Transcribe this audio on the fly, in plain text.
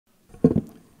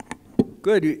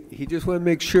Good. He just wanted to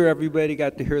make sure everybody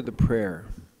got to hear the prayer.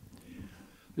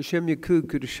 L'Shem Yakud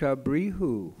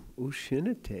Kudushabrihu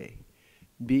Ushinate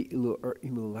Bi Ilu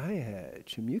Imulayah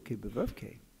Chimyuke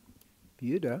Bavavke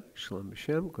Yuda Shalom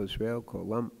Hashem Kosrael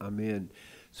Kolam Amen.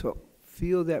 So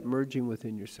feel that merging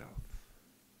within yourself.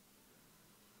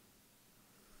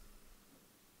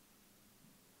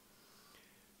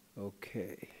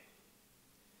 Okay.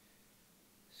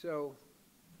 So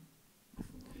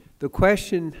the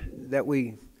question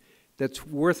that's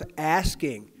worth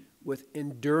asking with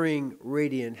enduring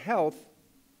radiant health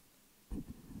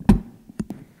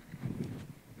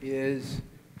is,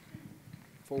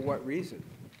 for what reason?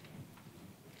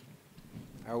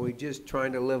 Are we just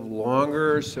trying to live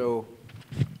longer so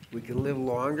we can live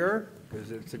longer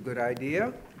because it's a good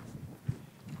idea?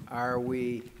 Are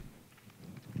we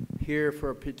here for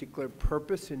a particular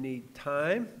purpose and need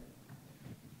time?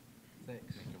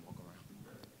 Thanks.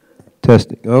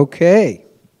 Testing. Okay.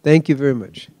 Thank you very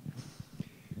much.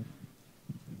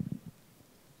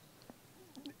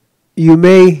 You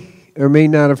may or may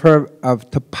not have heard of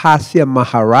Tapasya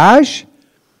Maharaj,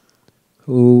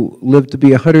 who lived to be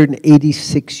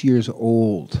 186 years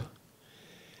old.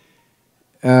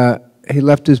 He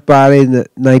left his body in the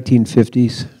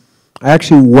 1950s. I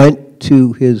actually went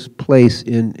to his place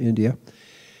in India.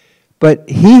 But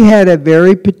he had a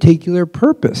very particular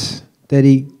purpose that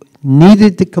he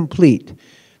needed to complete.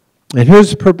 And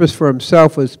his purpose for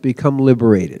himself was to become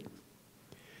liberated.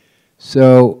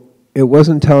 So it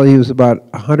wasn't until he was about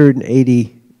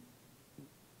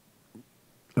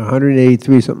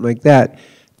 183, something like that,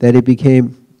 that he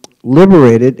became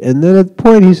liberated. And then at the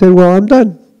point he said, well, I'm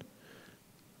done.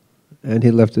 And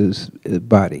he left his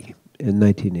body in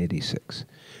 1986.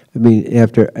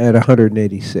 At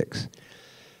 186.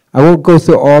 I won't go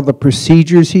through all the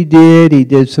procedures he did. He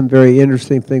did some very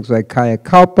interesting things like Kaya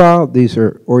Kalpa. These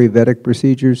are Ayurvedic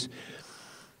procedures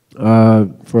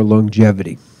for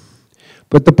longevity.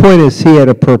 But the point is, he had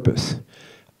a purpose.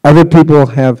 Other people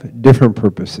have different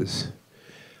purposes.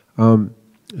 So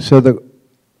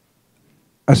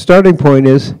a starting point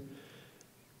is,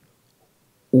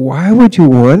 why would you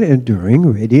want enduring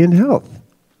radiant health?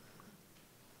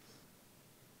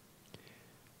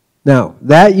 Now,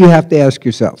 that you have to ask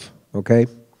yourself, okay?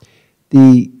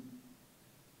 The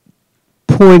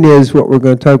point is, what we're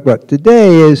going to talk about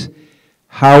today is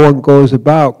how one goes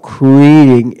about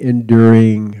creating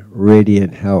enduring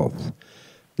radiant health.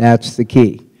 That's the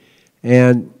key.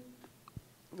 And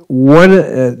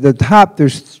the top,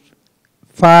 there's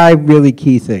 5 really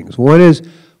key things. One is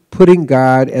putting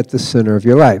God at the center of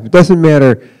your life. It doesn't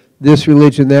matter this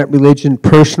religion, that religion,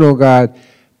 personal God,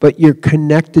 but you're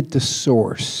connected to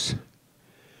Source.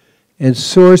 And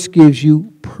Source gives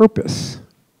you purpose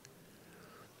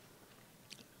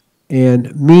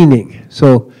and meaning.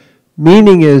 So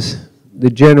meaning is the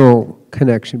general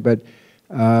connection, but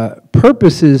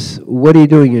purpose is, what are you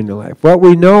doing in your life? What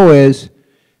we know is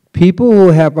people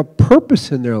who have a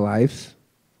purpose in their life,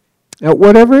 at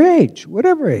whatever age,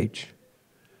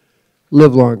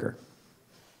 live longer.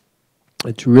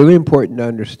 It's really important to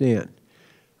understand.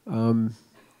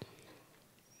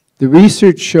 The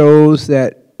research shows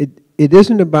that it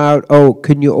isn't about, oh,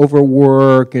 can you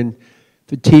overwork and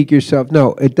fatigue yourself?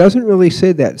 No, it doesn't really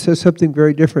say that. It says something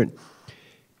very different.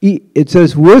 It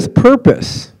says with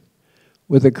purpose,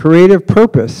 with a creative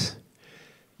purpose,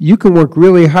 you can work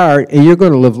really hard and you're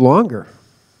going to live longer,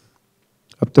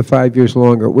 up to 5 years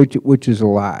longer, which is a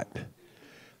lot.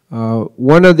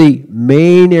 One of the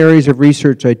main areas of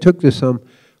research I took this on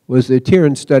was the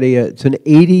Tiran study. It's an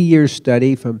 80-year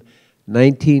study from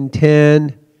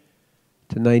 1910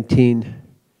 to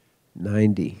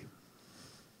 1990.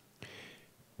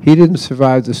 He didn't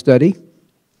survive the study,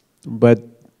 but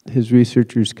his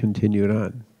researchers continued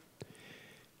on.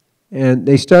 And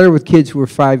they started with kids who were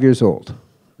 5 years old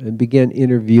and began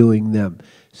interviewing them.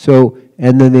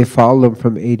 And then they followed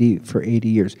them for 80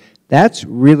 years. That's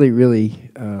really,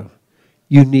 really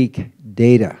unique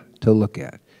data to look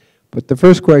at. But the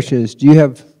first question is, do you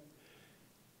have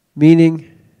meaning,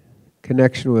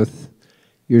 connection with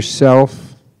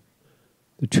yourself,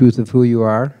 the truth of who you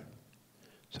are?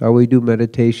 That's how we do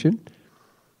meditation.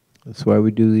 That's why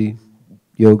we do the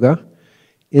yoga.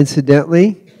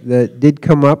 Incidentally, that did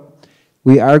come up.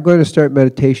 We are going to start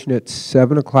meditation at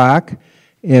 7 o'clock,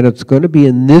 and it's going to be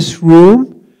in this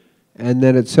room, and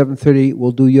then at 7:30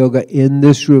 we'll do yoga in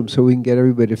this room so we can get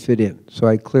everybody to fit in. So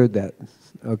I cleared that,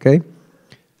 okay?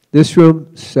 This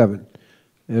room, 7,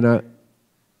 and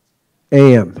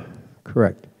a.m.,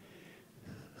 correct.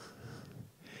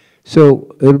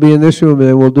 So it'll be in this room, and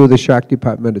then we'll do the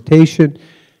Shaktipat meditation.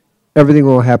 Everything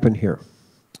will happen here.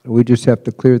 We just have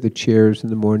to clear the chairs in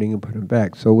the morning and put them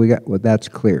back. So that's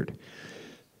cleared.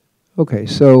 Okay,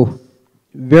 so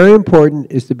very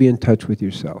important is to be in touch with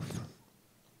yourself.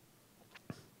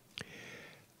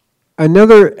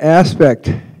 Another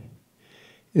aspect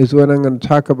is what I'm going to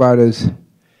talk about is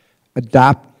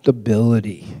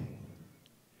adaptability.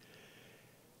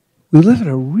 We live in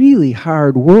a really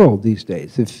hard world these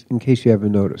days, in case you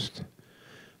haven't noticed.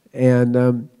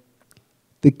 And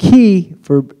the key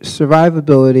for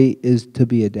survivability is to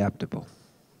be adaptable.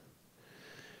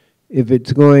 If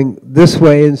it's going this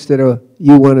way instead of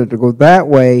you wanted to go that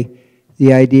way,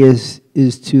 the idea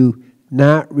is to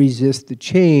not resist the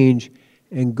change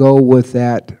and go with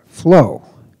that flow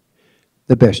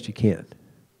the best you can.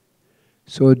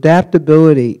 So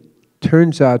adaptability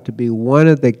turns out to be one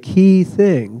of the key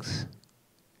things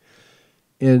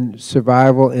in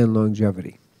survival and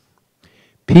longevity.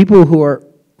 People who are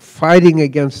fighting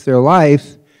against their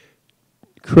life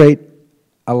create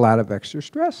a lot of extra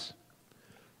stress,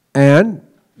 and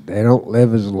they don't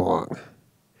live as long.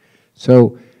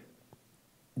 So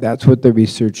that's what the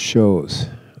research shows,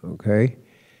 okay?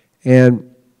 And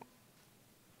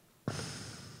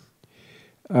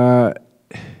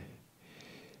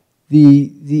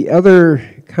the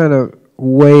other kind of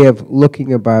way of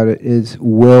looking about it is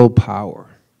willpower.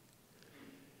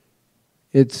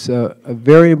 It's a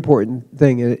very important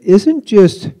thing, and it isn't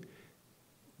just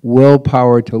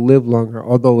willpower to live longer,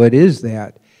 although it is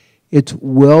that. It's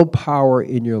willpower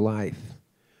in your life.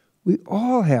 We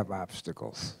all have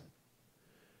obstacles.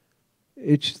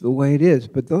 It's the way it is,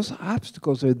 but those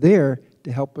obstacles are there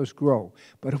to help us grow.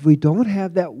 But if we don't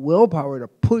have that willpower to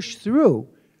push through,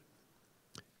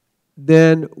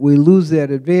 then we lose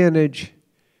that advantage,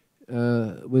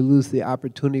 we lose the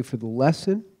opportunity for the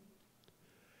lesson,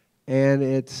 and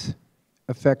it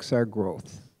affects our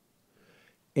growth.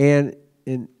 And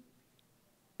in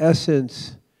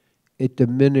essence, it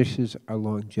diminishes our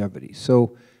longevity.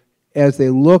 So as they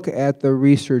look at the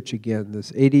research again,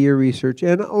 this 80-year research,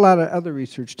 and a lot of other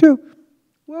research too,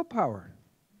 willpower,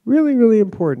 really, really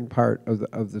important part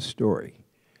of the story.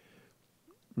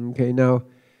 Okay, now,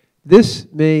 this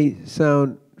may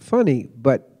sound funny,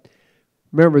 but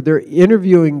remember, they're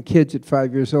interviewing kids at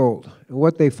 5 years old. And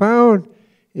what they found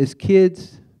is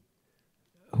kids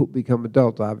who become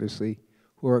adults, obviously,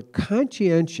 who are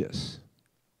conscientious,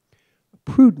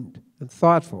 prudent, and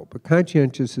thoughtful, but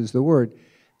conscientious is the word,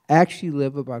 actually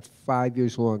live about 5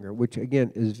 years longer, which,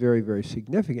 again, is very, very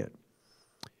significant.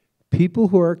 People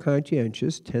who are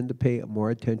conscientious tend to pay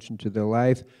more attention to their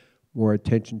life, more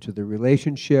attention to their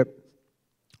relationship,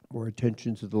 more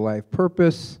attention to the life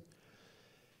purpose,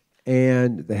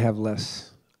 and they have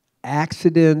less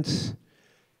accidents.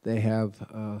 They have,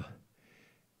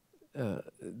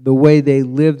 the way they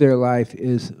live their life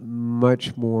is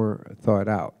much more thought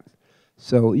out.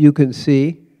 So you can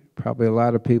see, probably a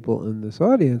lot of people in this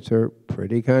audience are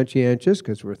pretty conscientious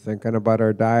because we're thinking about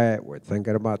our diet, we're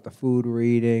thinking about the food we're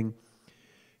eating.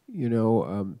 You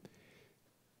know,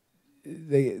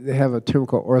 they have a term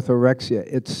called orthorexia.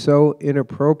 It's so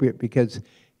inappropriate because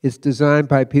it's designed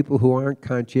by people who aren't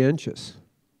conscientious.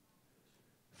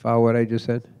 Follow what I just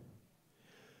said?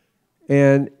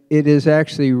 And it is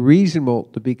actually reasonable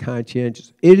to be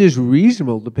conscientious. It is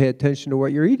reasonable to pay attention to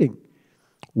what you're eating.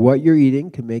 What you're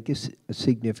eating can make a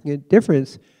significant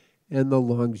difference in the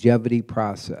longevity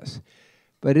process.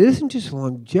 But it isn't just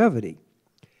longevity.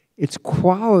 It's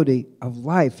quality of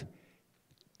life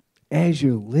as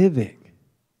you're living.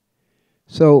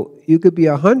 So you could be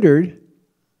 100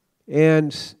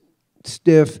 and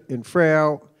stiff and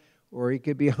frail, or you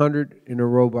could be 100 in a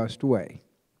robust way.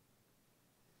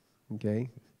 Okay?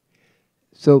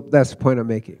 So that's the point I'm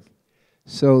making.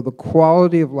 So the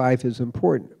quality of life is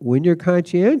important. When you're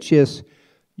conscientious,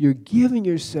 you're giving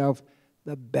yourself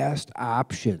the best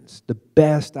options, the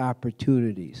best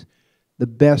opportunities, the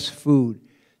best food.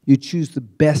 You choose the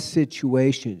best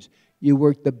situations. You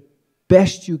work the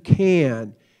best you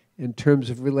can in terms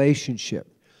of relationship.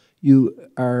 You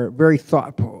are very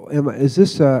thoughtful. Is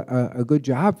this a good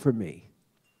job for me?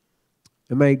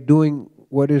 Am I doing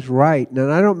what is right?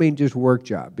 And I don't mean just work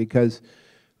job, because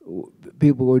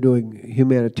people are doing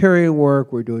humanitarian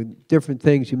work, we're doing different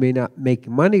things you may not make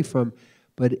money from,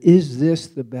 but is this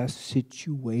the best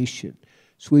situation?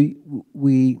 So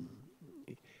we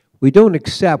don't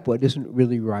accept what isn't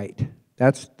really right.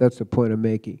 That's the point I'm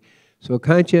making. So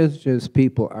conscientious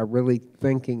people are really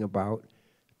thinking about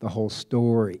the whole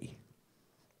story.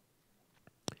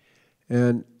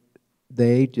 And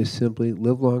they just simply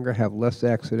live longer, have less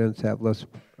accidents, have less,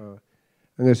 I'm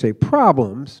going to say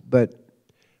problems, but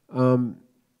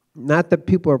not that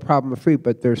people are problem-free,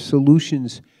 but their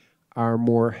solutions are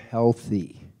more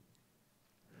healthy.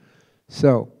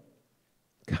 So,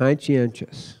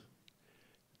 conscientious,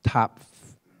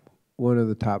 one of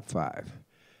the top 5.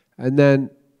 And then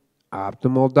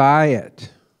optimal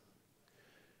diet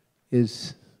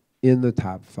is in the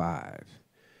top 5.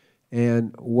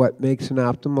 And what makes an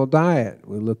optimal diet?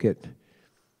 We look at,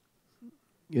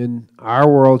 in our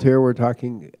world here, we're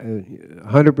talking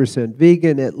 100%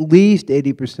 vegan, at least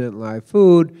 80% live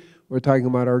food. We're talking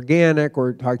about organic.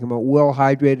 We're talking about well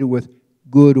hydrated with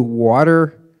good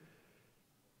water.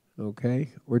 Okay?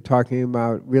 We're talking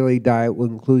about really diet will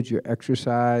include your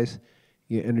exercise,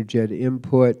 your energetic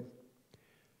input.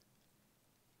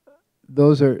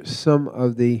 Those are some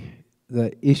of the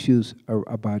issues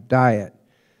about diet.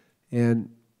 And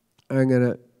I'm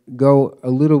going to go a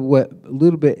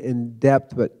little bit in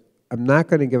depth, but I'm not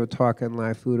going to give a talk on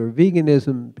live food or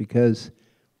veganism because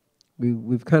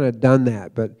we've kind of done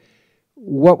that. But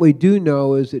what we do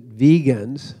know is that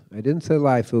vegans, I didn't say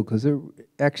live food because there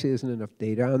actually isn't enough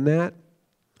data on that,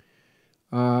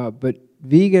 but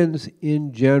vegans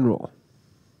in general,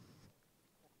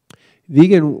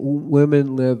 vegan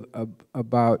women live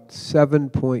about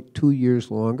 7.2 years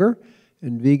longer,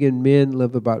 and vegan men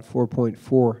live about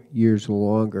 4.4 years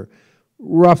longer.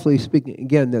 Roughly speaking,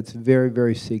 again, that's very,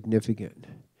 very significant.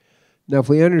 Now, if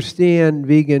we understand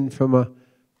vegan from a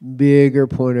bigger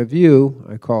point of view,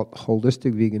 I call it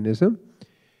holistic veganism.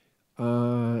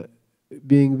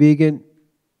 Being vegan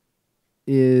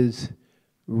is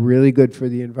really good for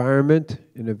the environment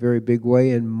in a very big way,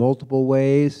 in multiple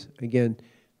ways. Again,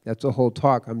 that's a whole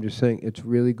talk. I'm just saying it's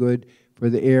really good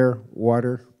for the air,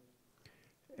 water,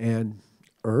 and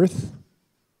earth.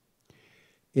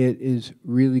 It is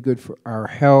really good for our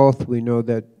health. We know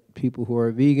that people who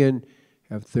are vegan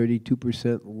have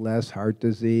 32% less heart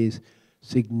disease,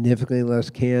 significantly less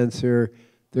cancer,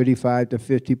 35 to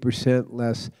 50%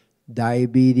 less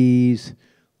diabetes,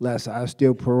 less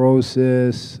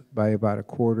osteoporosis by about a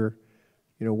quarter,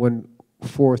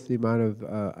 1/4 the amount of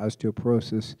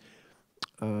osteoporosis.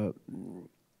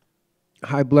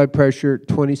 High blood pressure,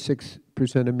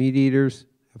 26% of meat eaters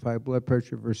have high blood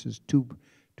pressure versus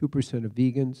 2% of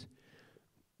vegans.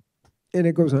 And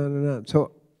it goes on and on.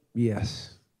 So,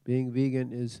 yes, being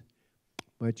vegan is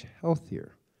much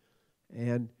healthier.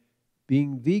 And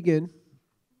being vegan,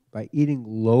 by eating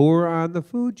lower on the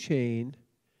food chain,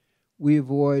 we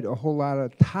avoid a whole lot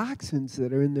of toxins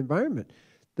that are in the environment.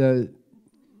 The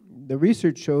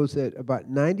research shows that about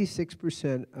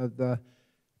 96% of the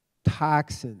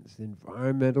toxins, the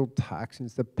environmental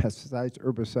toxins, the pesticides,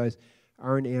 herbicides,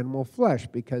 are in animal flesh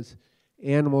because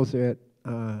animals are at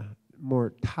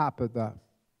more top of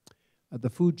the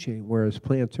food chain, whereas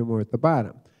plants are more at the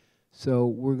bottom. So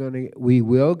we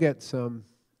will get some,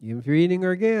 even if you're eating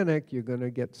organic, you're going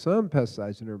to get some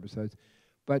pesticides and herbicides,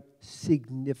 but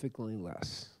significantly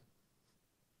less.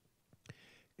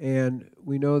 And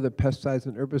we know that pesticides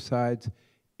and herbicides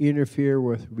interfere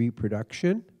with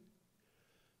reproduction,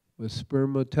 with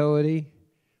sperm motility,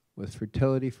 with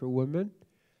fertility for women.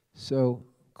 So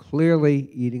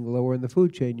clearly, eating lower in the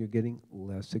food chain, you're getting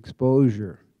less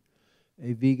exposure.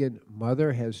 A vegan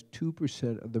mother has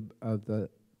 2% of the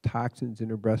toxins in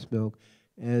her breast milk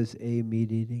as a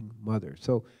meat-eating mother.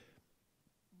 So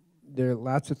there are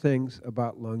lots of things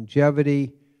about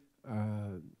longevity.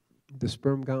 The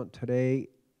sperm count today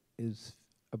is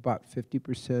about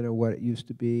 50% of what it used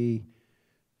to be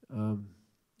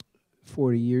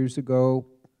 40 years ago.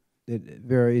 It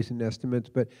varies in estimates,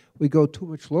 but we go too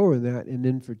much lower than that, and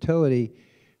infertility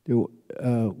there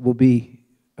will be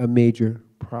a major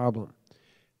problem.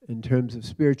 In terms of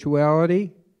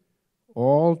spirituality,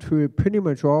 pretty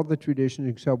much all the traditions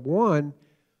except one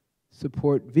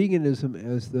support veganism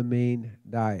as the main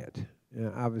diet.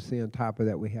 Obviously, on top of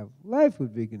that, we have live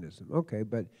food veganism. Okay,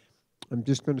 but I'm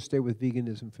just going to stay with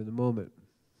veganism for the moment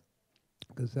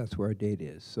because that's where our data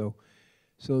is.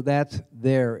 So that's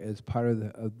there as part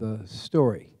of the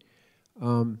story.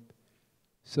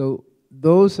 So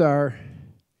those are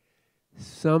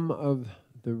some of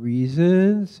the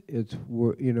reasons it's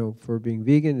for being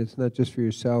vegan. It's not just for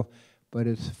yourself, but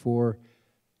it's for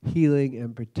healing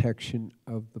and protection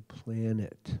of the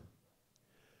planet.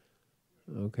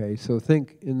 Okay, so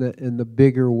think in the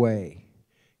bigger way.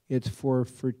 It's for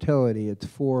fertility. It's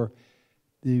for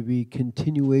the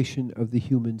continuation of the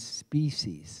human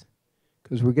species.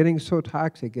 Because we're getting so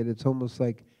toxic that it's almost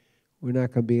like we're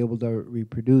not going to be able to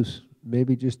reproduce.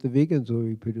 Maybe just the vegans will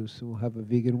reproduce and we'll have a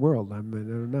vegan world. I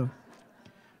don't know.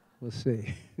 We'll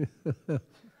see.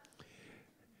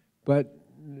 But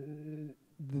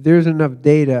there's enough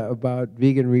data about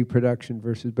vegan reproduction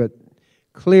but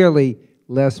clearly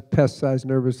less pesticides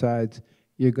and herbicides,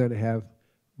 you're going to have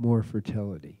more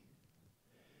fertility.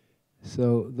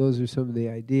 So those are some of the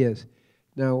ideas.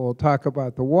 Now we'll talk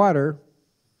about the water.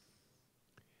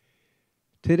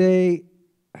 Today,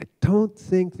 I don't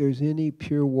think there's any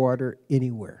pure water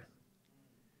anywhere.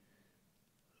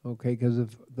 Okay, because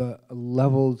of the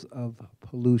levels of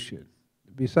pollution,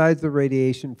 besides the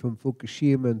radiation from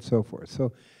Fukushima and so forth.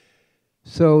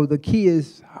 So the key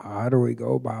is, how do we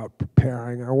go about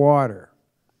preparing our water?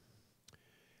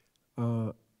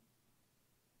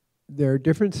 There are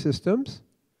different systems.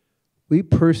 We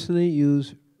personally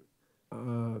use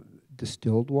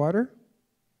distilled water,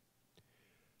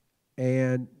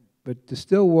 but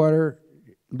distilled water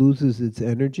loses its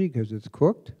energy because it's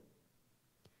cooked,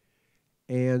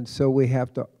 and so we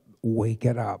have to wake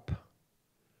it up.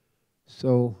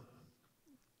 So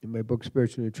in my book,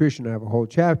 Spiritual Nutrition, I have a whole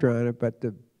chapter on it, but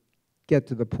to get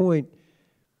to the point,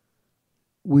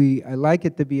 I like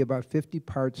it to be about 50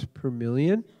 parts per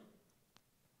million.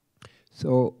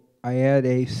 So I add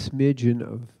a smidgen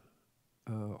of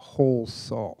whole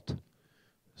salt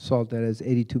that has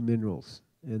 82 minerals,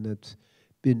 and that's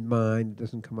been mined. It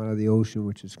doesn't come out of the ocean,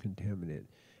 which is contaminated.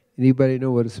 Anybody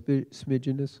know what a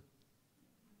smidgen is?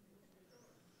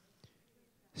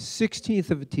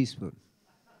 1/16 of a teaspoon.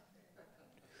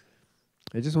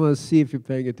 I just want to see if you're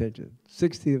paying attention.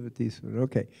 1/16 of a teaspoon,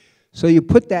 okay. So you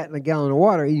put that in a gallon of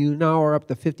water, and you now are up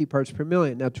to 50 parts per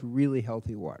million. That's really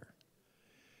healthy water.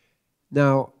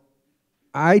 Now,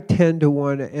 I tend to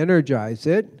want to energize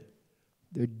it.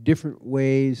 There are different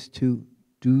ways to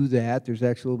do that. There's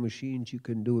actual machines you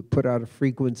can do it, put out a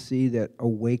frequency that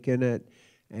awaken it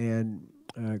and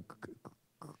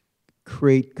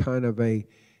create kind of a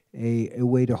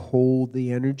way to hold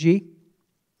the energy.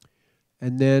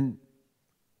 And then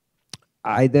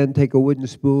I then take a wooden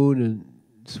spoon and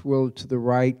swirl it to the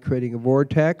right, creating a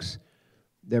vortex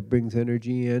that brings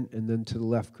energy in, and then to the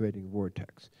left, creating a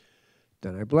vortex.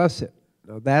 Then I bless it.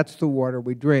 Now that's the water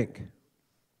we drink.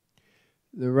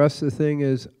 The rest of the thing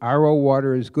is RO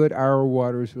water is good. RO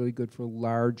water is really good for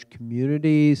large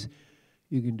communities.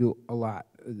 You can do a lot.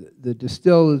 The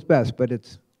distilled is best, but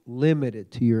it's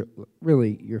limited to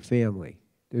your family.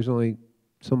 There's only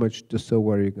so much distilled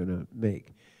water you're going to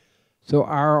make. So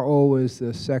RO is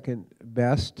the second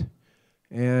best,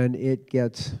 and it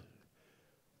gets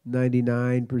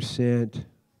 99%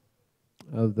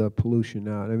 of the pollution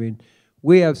out. I mean,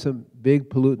 we have some big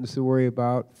pollutants to worry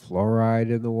about.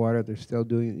 Fluoride in the water, they're still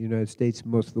doing it in the United States.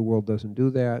 Most of the world doesn't do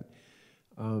that.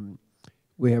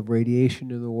 We have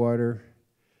radiation in the water.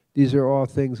 These are all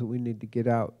things that we need to get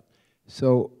out.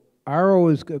 So RO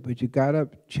is good, but you got to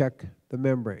check the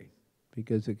membrane,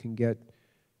 because it can get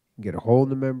a hole in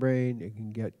the membrane. It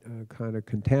can get kind of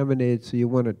contaminated, so you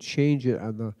want to change it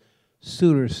on the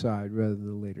sooner side rather than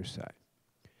the later side.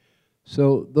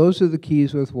 So those are the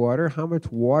keys with water. How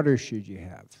much water should you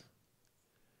have?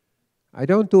 I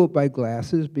don't do it by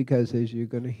glasses, because as you're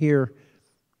going to hear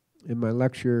in my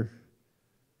lecture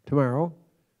tomorrow,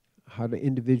 how to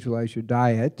individualize your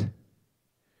diet.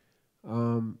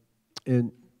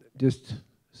 And just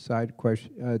side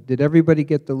question, did everybody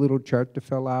get the little chart to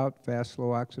fill out, fast, slow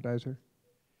oxidizer?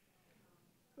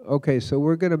 Okay, so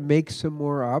we're going to make some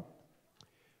more up,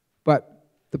 but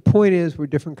the point is we're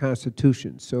different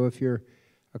constitutions. So if you're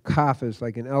a kapha is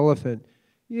like an elephant,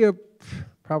 you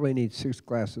probably need 6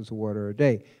 glasses of water a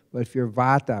day. But if you're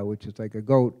vata, which is like a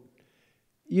goat,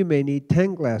 you may need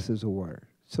 10 glasses of water.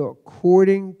 So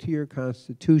according to your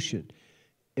constitution,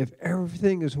 if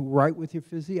everything is right with your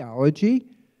physiology,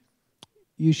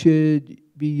 you should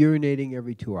be urinating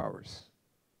every 2 hours.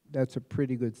 That's a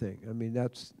pretty good thing. I mean,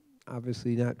 that's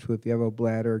obviously not true if you have a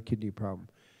bladder or kidney problem.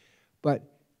 But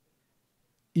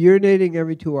urinating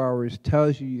every 2 hours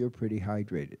tells you you're pretty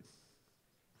hydrated.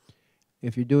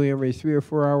 If you're doing every 3 or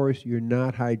 4 hours, you're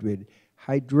not hydrated.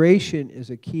 Hydration is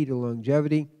a key to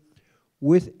longevity.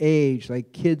 With age,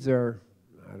 like kids are,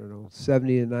 I don't know,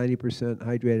 70 to 90%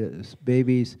 hydrated as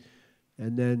babies,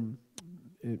 and then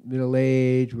at middle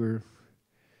age, we're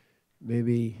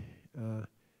maybe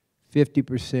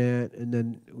 50%, and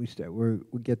then we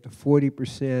get to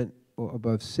 40% or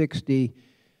above 60,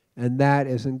 and that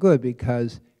isn't good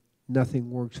because nothing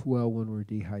works well when we're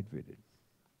dehydrated.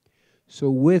 So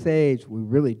with age, we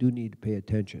really do need to pay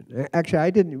attention. Actually,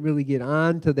 I didn't really get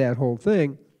on to that whole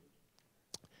thing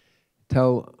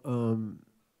till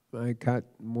I got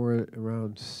more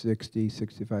around 60,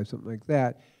 65, something like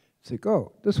that. It's like,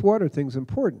 oh, this water thing's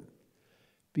important,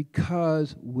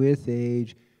 because with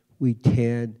age, we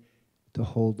tend to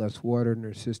hold less water in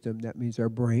our system. That means our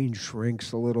brain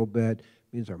shrinks a little bit,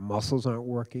 means our muscles aren't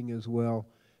working as well.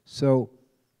 So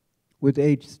with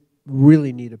age,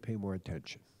 really need to pay more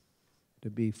attention. to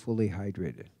be fully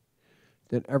hydrated.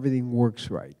 Then everything works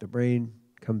right. The brain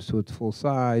comes to its full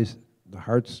size, the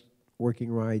heart's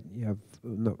working right, you have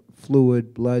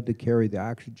fluid, blood to carry the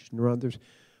oxygen around. There's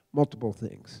multiple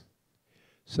things.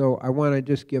 So I want to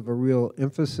just give a real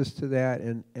emphasis to that,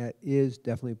 and that is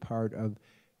definitely part of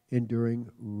enduring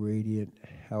radiant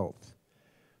health.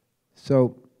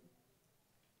 So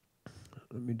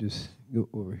let me just go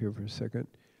over here for a second.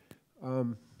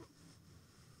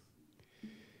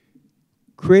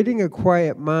 Creating a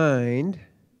quiet mind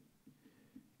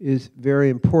is very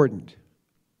important.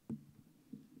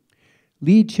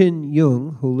 Lee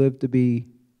Chin-Jung, who lived to be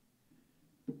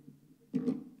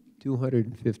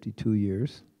 252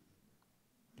 years,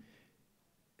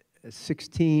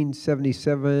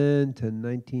 1677 to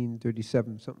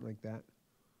 1937, something like that.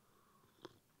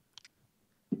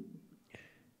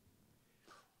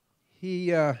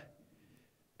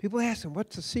 People asked him,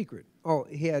 what's the secret? Oh,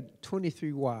 he had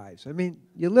 23 wives. I mean,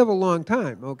 you live a long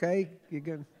time, okay?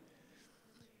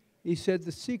 He said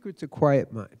the secret's a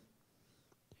quiet mind.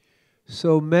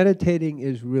 So meditating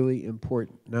is really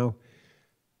important. Now,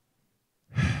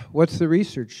 what's the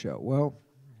research show? Well,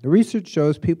 the research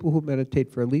shows people who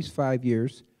meditate for at least 5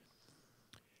 years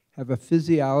have a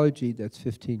physiology that's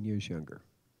 15 years younger.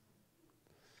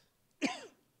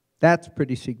 That's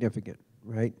pretty significant,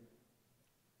 right?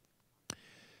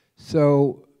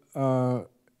 So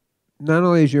not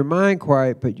only is your mind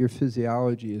quiet, but your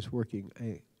physiology is working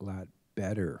a lot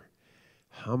better.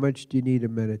 How much do you need to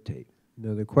meditate?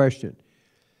 Another question.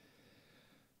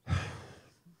 I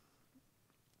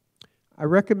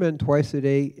recommend twice a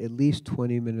day, at least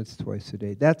 20 minutes twice a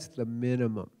day. That's the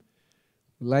minimum.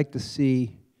 We like to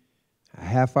see a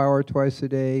half hour twice a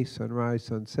day, sunrise,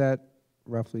 sunset,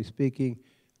 roughly speaking,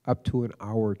 up to an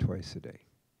hour twice a day.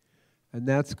 And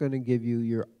that's going to give you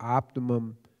your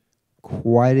optimum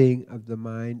quieting of the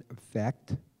mind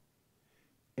effect,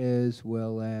 as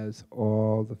well as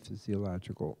all the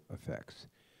physiological effects.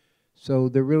 So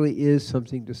there really is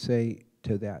something to say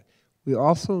to that. We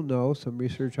also know, some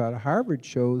research out of Harvard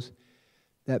shows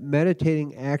that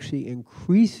meditating actually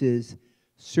increases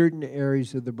certain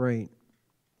areas of the brain,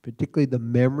 particularly the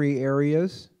memory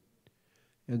areas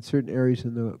and certain areas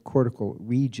in the cortical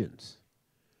regions.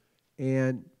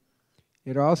 And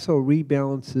it also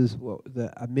rebalances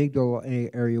the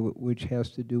amygdala area, which has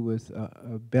to do with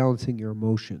balancing your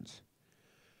emotions.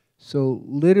 So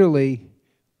literally,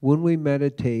 when we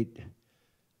meditate,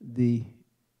 the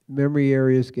memory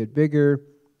areas get bigger,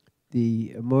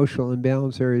 the emotional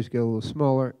imbalance areas get a little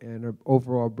smaller, and our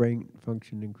overall brain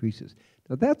function increases.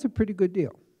 Now that's a pretty good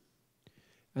deal.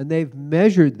 And they've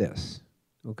measured this,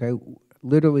 okay,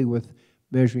 literally with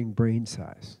measuring brain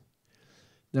size.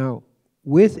 Now,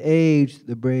 with age,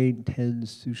 the brain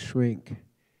tends to shrink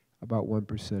about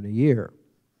 1% a year.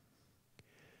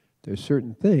 There's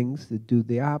certain things that do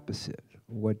the opposite.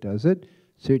 What does it?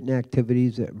 Certain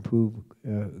activities that improve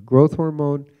growth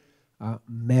hormone.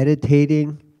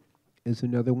 Meditating is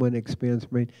another one that expands the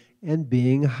brain. And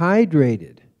being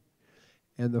hydrated.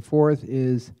 And the fourth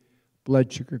is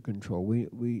blood sugar control.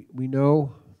 We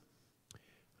know,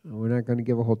 we're not going to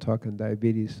give a whole talk on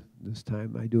diabetes this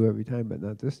time. I do every time, but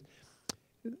not this.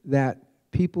 That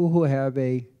people who have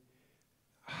a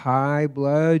high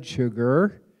blood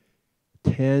sugar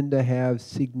tend to have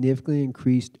significantly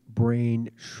increased brain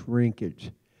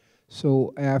shrinkage.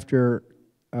 So after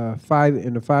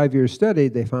in a 5-year study,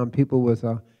 they found people with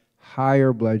a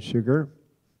higher blood sugar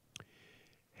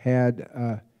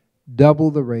had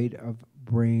double the rate of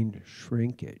brain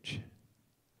shrinkage.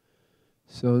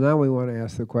 So now we want to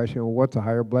ask the question, well, what's a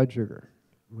higher blood sugar?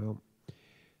 Well,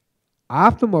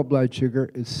 optimal blood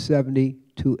sugar is 70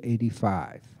 to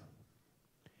 85.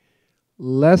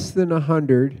 Less than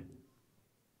 100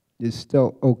 is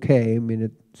still okay. I mean,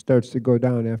 it starts to go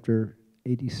down after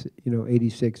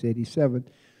 86, 87.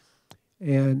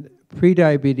 And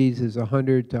prediabetes is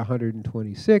 100 to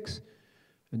 126.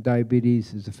 And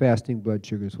diabetes is the fasting blood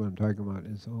sugar is what I'm talking about,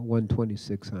 is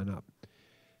 126 on up.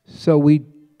 So we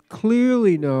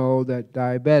clearly know that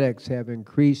diabetics have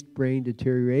increased brain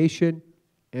deterioration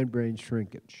and brain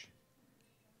shrinkage.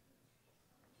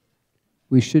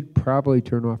 We should probably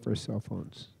turn off our cell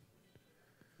phones.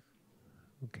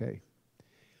 Okay.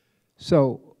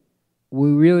 So we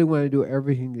really want to do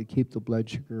everything to keep the blood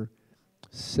sugar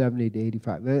 70 to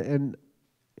 85. And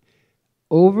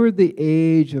over the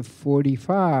age of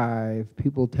 45,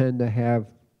 people tend to have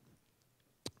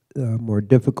more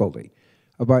difficulty.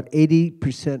 About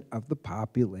 80% of the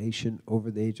population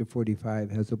over the age of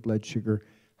 45 has a blood sugar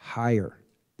higher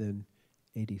than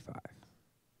 85.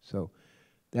 So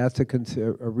that's a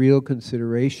real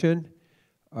consideration.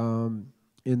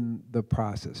 in the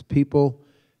process. People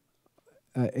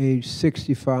age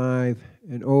 65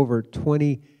 and over,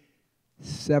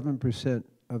 27%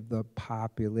 of the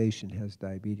population has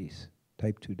diabetes,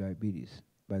 type 2 diabetes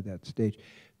by that stage.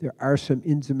 There are some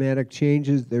enzymatic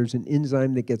changes. There's an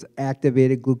enzyme that gets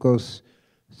activated, glucose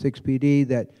 6-PD,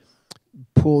 that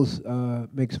pulls,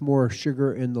 makes more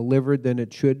sugar in the liver than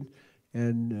it should,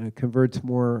 and converts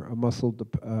more muscle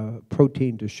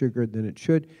protein to sugar than it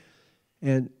should.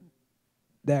 And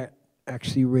that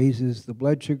actually raises the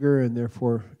blood sugar and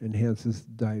therefore enhances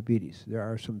diabetes. There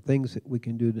are some things that we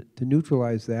can do to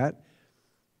neutralize that.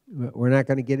 We're not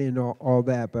going to get into all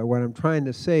that, but what I'm trying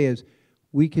to say is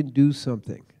we can do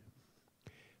something.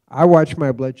 I watch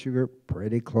my blood sugar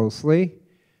pretty closely,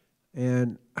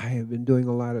 and I have been doing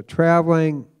a lot of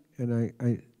traveling, and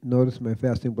I noticed my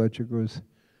fasting blood sugar was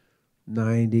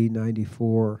 90,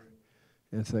 94.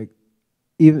 And it's like,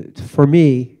 even for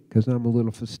me, because I'm a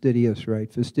little fastidious,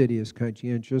 right? Fastidious,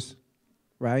 conscientious,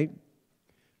 right?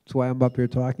 That's why I'm up here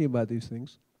talking about these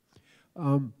things.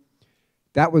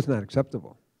 That was not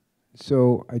acceptable.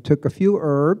 So I took a few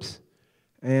herbs,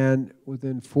 and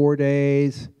within 4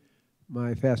 days,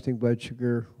 my fasting blood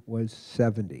sugar was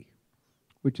 70,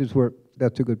 which is where,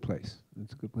 that's a good place.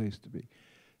 That's a good place to be.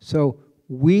 So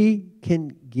we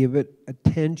can give it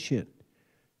attention.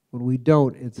 When we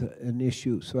don't, it's an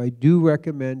issue. So I do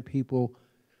recommend people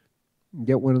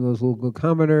get one of those little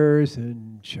glucometers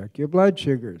and check your blood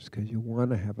sugars, because you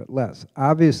want to have it less.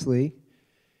 Obviously,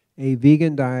 a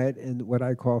vegan diet and what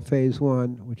I call phase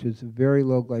 1, which is very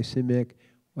low glycemic,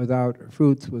 without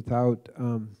fruits, without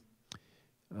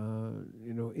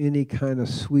any kind of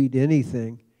sweet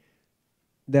anything,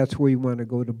 that's where you want to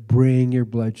go to bring your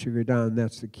blood sugar down.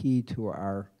 That's the key to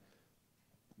our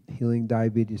healing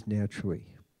diabetes naturally.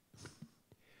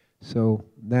 So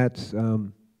that's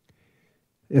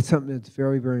it's something that's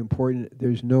very, very important.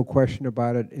 There's no question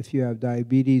about it. If you have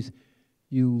diabetes,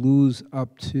 you lose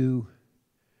up to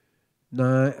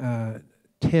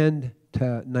 10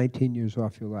 to 19 years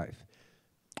off your life.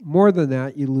 More than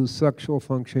that, you lose sexual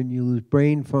function, you lose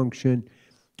brain function,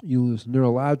 you lose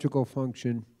neurological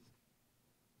function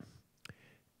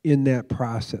in that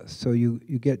process. So you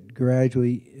get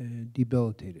gradually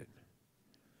debilitated.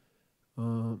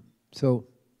 So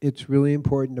it's really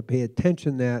important to pay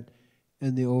attention to that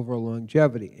and the overall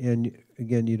longevity. And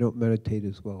again, you don't meditate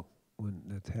as well when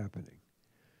that's happening.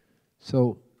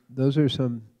 So those are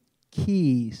some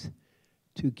keys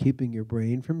to keeping your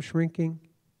brain from shrinking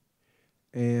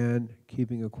and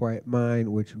keeping a quiet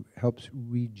mind, which helps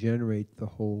regenerate the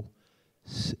whole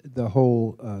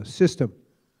system.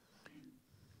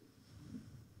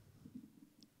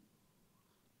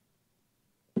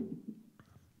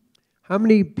 How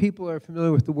many people are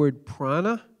familiar with the word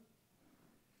prana?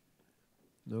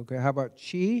 Okay, how about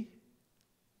chi?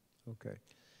 Okay.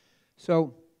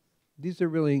 So these are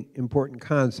really important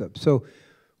concepts. So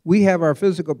we have our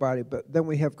physical body, but then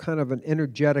we have kind of an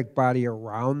energetic body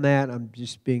around that. I'm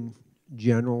just being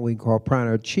general. We call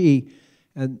prana chi.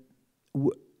 And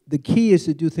the key is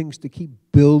to do things to keep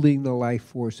building the life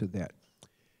force of that.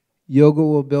 Yoga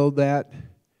will build that,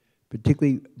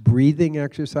 particularly breathing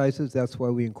exercises. That's why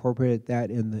we incorporated that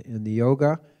in the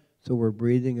yoga. So we're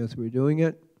breathing as we're doing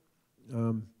it.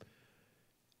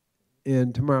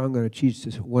 And tomorrow I'm going to teach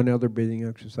this one other breathing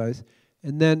exercise.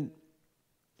 And then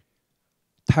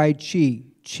Tai Chi,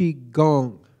 Qi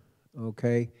Gong,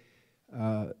 okay,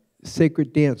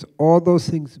 sacred dance. All those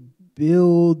things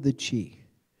build the Qi,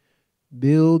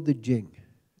 build the Jing,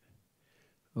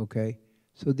 okay?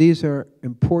 So these are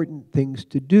important things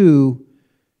to do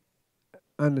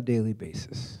on a daily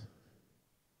basis,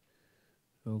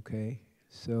 okay?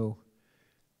 So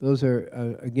those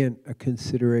are, again, a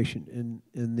consideration.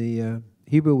 In the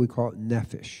Hebrew, we call it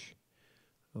nefesh,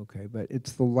 okay? But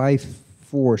it's the life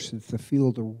force, it's the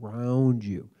field around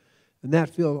you. And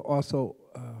that field also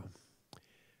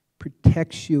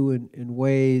protects you in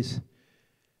ways,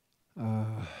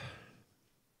 when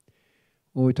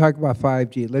we talk about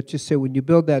 5G, let's just say when you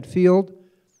build that field,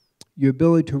 your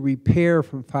ability to repair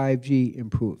from 5G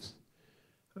improves.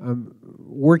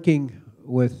 Working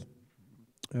with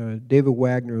David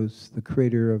Wagner, who's the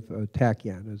creator of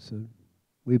Tachyon.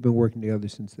 We've been working together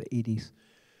since the 80s.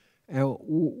 And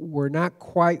we're not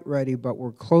quite ready, but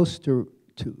we're close to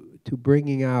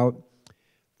bringing out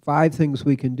 5 things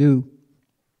we can do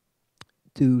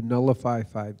to nullify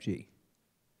 5G.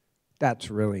 That's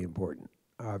really important,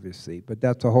 obviously, but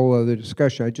that's a whole other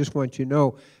discussion. I just want you to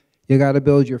know you got to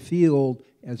build your field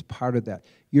as part of that.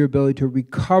 Your ability to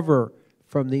recover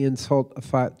from the insult of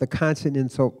the constant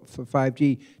insult for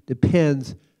 5G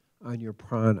depends on your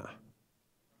prana.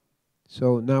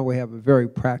 So now we have a very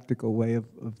practical way of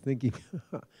thinking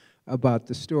about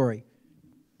the story.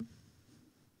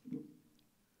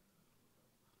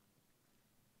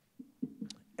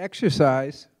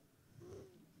 Exercise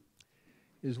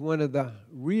is one of the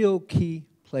real key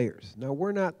players. Now,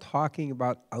 we're not talking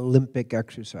about Olympic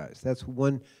exercise. That's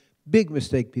one big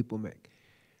mistake people make.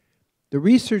 The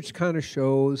research kind of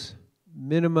shows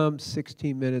minimum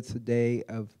 16 minutes a day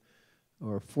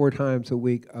or 4 times a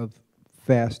week of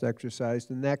fast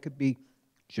exercise, and that could be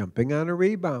jumping on a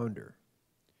rebounder.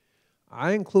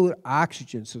 I include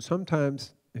oxygen, so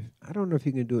sometimes, I don't know if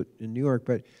you can do it in New York,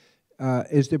 but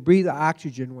is to breathe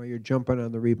oxygen while you're jumping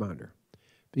on the rebounder.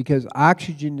 Because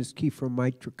oxygen is key for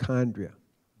mitochondria.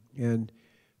 And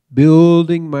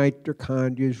building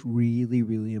mitochondria is really,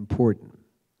 really important.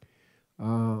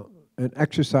 And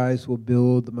exercise will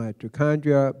build the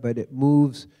mitochondria, but it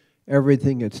moves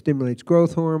everything. It stimulates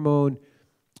growth hormone.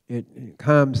 It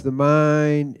calms the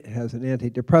mind. It has an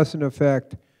antidepressant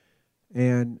effect.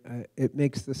 And it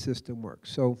makes the system work.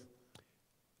 So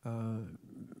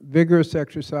vigorous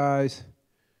exercise,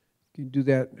 you can do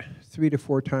that 3 to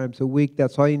 4 times a week.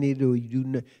 That's all you need to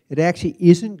do. It actually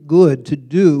isn't good to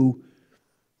do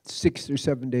 6 or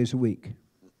 7 days a week.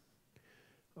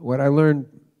 What I learned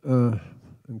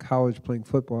in college playing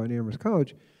football at Amherst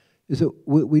College is that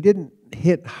we didn't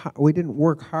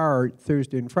work hard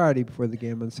Thursday and Friday before the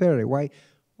game on Saturday. Why?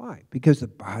 Because the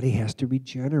body has to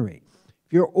regenerate.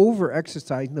 If you're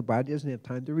over-exercising, the body doesn't have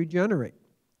time to regenerate.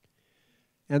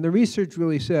 And the research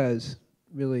really says,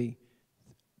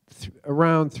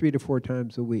 around 3 to 4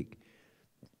 times a week.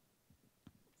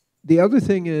 The other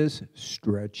thing is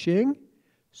stretching.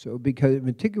 So because,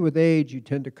 particularly with age, you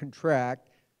tend to contract,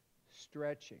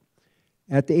 stretching.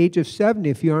 At the age of 70,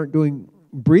 if you aren't doing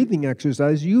breathing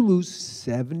exercise, you lose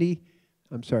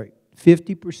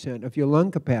 50% of your lung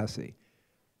capacity.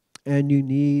 And you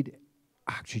need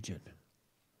oxygen.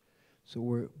 So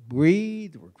we're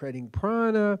creating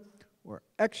prana, we're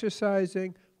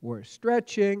exercising, we're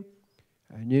stretching,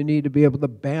 and you need to be able to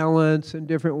balance in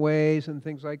different ways and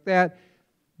things like that.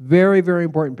 Very, very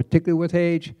important, particularly with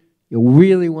age. You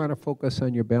really want to focus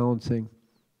on your balancing.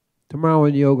 Tomorrow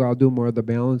in yoga, I'll do more of the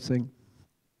balancing.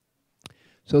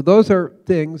 So those are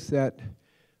things that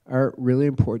are really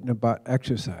important about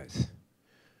exercise.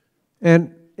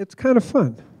 And it's kind of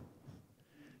fun.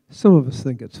 Some of us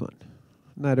think it's fun.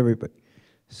 Not everybody.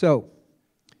 So,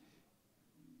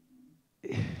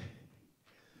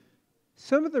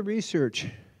 some of the research,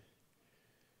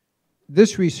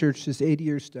 this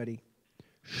 80-year study,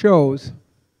 shows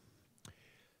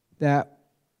that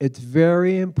it's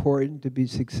very important to be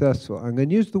successful. I'm going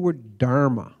to use the word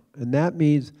dharma, and that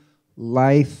means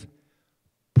life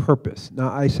purpose.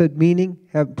 Now, I said meaning,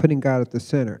 putting God at the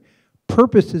center.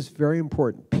 Purpose is very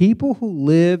important. People who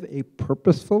live a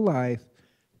purposeful life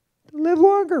live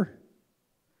longer.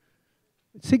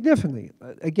 Significantly.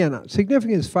 Again,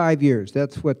 significant is 5 years.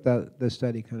 That's what the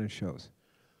study kind of shows.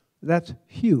 That's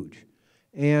huge.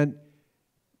 And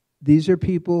these are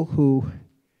people who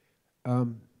are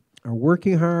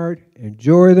working hard,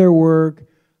 enjoy their work,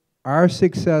 are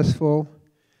successful.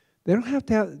 They don't have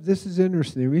to have, this is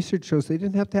interesting, the research shows they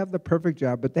didn't have to have the perfect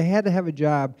job, but they had to have a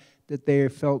job that they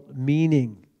felt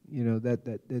meaning,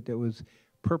 that was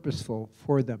purposeful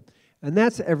for them. And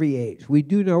that's every age. We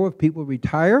do know if people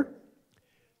retire,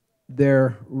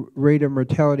 their rate of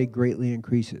mortality greatly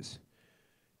increases.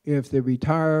 If they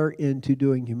retire into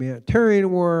doing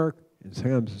humanitarian work, in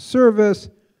terms of service,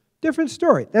 different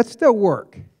story. That's still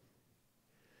work.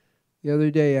 The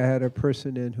other day I had a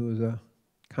person in who was a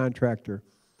contractor,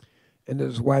 and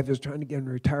his wife was trying to get him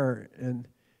to retire, and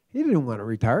he didn't want to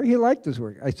retire. He liked his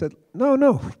work. I said,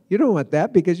 no, you don't want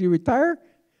that because you retire,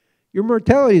 your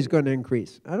mortality is going to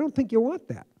increase. I don't think you want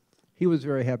that. He was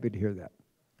very happy to hear that.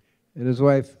 And his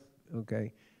wife,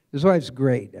 his wife's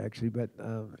great, actually, but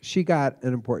she got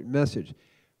an important message.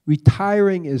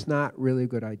 Retiring is not really a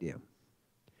good idea.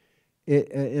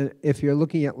 If you're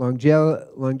looking at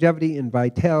longevity and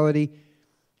vitality,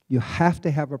 you have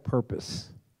to have a purpose.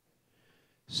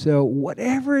 So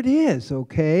whatever it is,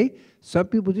 some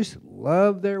people just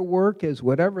love their work as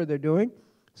whatever they're doing.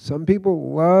 Some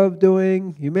people love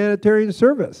doing humanitarian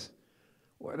service,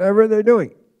 whatever they're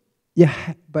doing.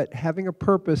 Yeah, but having a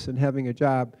purpose and having a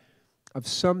job of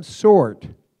some sort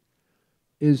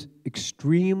is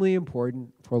extremely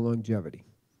important for longevity.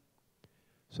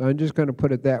 So I'm just going to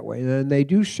put it that way. And they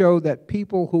do show that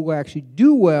people who actually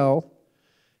do well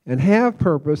and have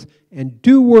purpose and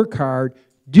do work hard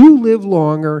do live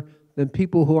longer than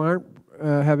people who aren't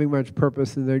having much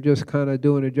purpose and they're just kind of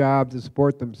doing a job to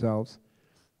support themselves.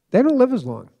 They don't live as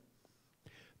long.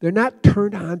 They're not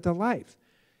turned on to life.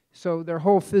 So their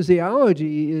whole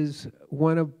physiology is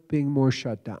one of being more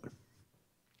shut down.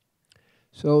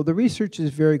 So the research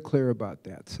is very clear about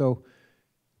that. So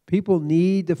people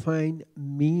need to find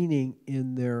meaning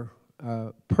in their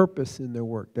purpose in their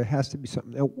work. There has to be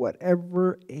something. At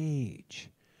whatever age,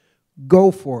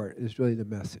 go for it is really the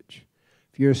message.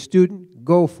 If you're a student,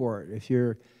 go for it. If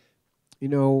you're,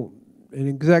 an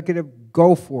executive,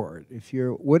 go for it. If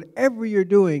you're, whatever you're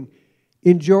doing,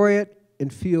 enjoy it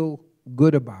and feel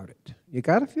good about it. You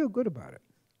got to feel good about it.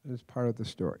 That's part of the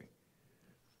story.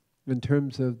 In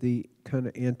terms of the kind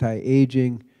of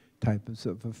anti-aging types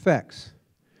of effects.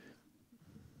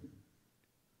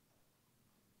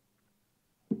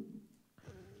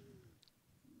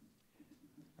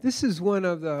 This is one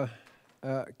of the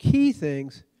key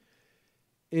things,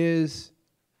 is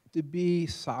to be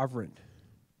sovereign.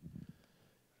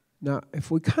 Now,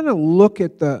 if we kind of look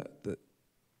at the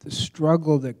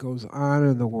struggle that goes on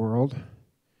in the world,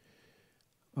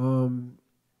 I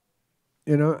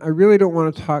really don't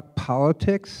want to talk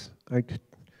politics.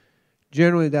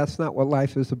 Generally, that's not what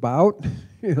life is about.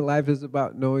 Life is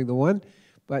about knowing the one.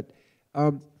 But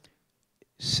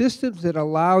systems that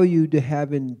allow you to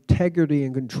have integrity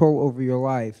and control over your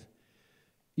life,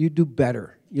 you do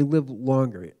better. You live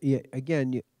longer.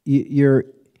 You're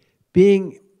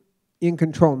being in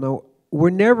control. Now, we're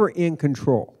never in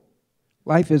control.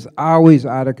 Life is always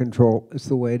out of control. It's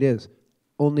the way it is.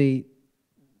 Only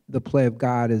the play of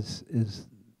God is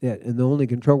it. And the only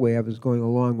control we have is going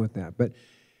along with that. But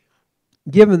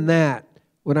given that,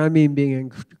 what I mean being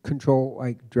in control,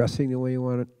 like dressing the way you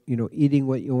want to, eating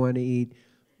what you want to eat,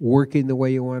 working the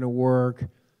way you want to work,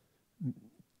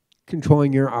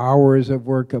 controlling your hours of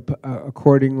work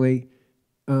accordingly,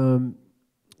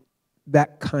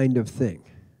 that kind of thing,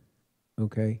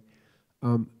 okay?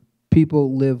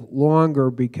 People live longer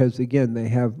because, again, they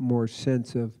have more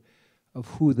sense of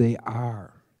who they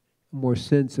are, more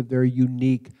sense of their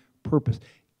unique purpose.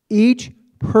 Each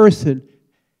person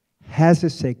has a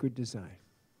sacred design.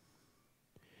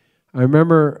 I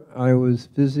remember I was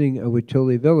visiting a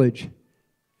Huicholi village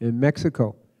in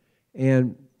Mexico,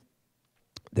 and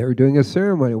they were doing a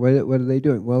ceremony. What are they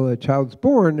doing? Well, a child's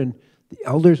born, and the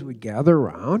elders would gather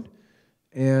around,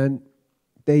 and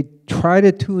they try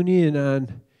to tune in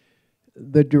on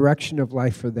the direction of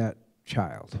life for that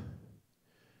child.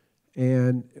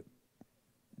 And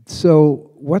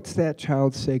so what's that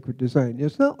child's sacred design?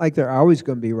 It's not like they're always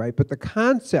going to be right, but the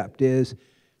concept is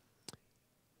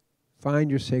find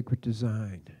your sacred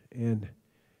design and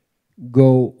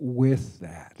go with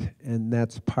that. And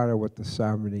that's part of what the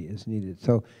sovereignty is needed.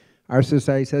 So our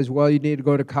society says, well, you need to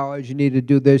go to college, you need to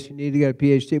do this, you need to get a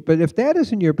PhD. But if that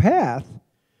isn't your path,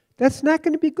 that's not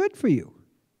going to be good for you.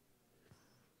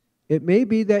 It may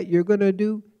be that you're going to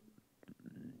do,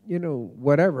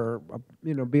 whatever,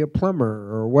 be a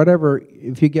plumber or whatever,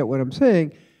 if you get what I'm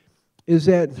saying, is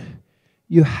that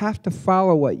you have to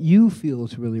follow what you feel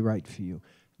is really right for you,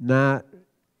 not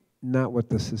what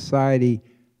the society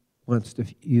wants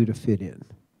you to fit in,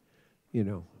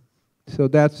 So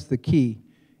that's the key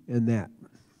in that.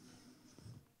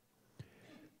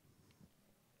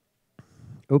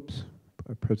 Oops,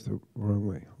 I pressed the wrong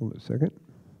way. Hold it a second.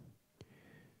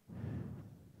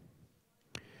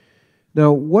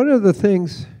 Now, one of the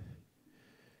things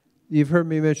you've heard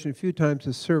me mention a few times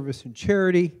is service and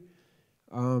charity.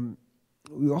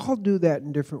 We all do that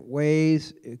in different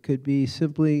ways. It could be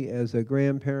simply as a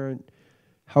grandparent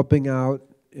helping out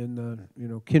in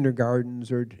the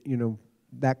kindergartens or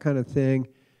that kind of thing.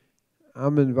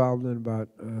 I'm involved in about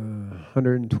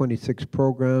 126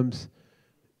 programs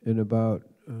in about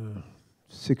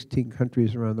 16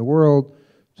 countries around the world,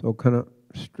 so kind of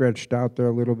stretched out there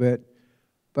a little bit.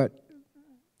 But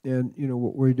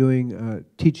what we're doing,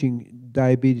 teaching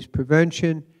diabetes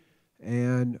prevention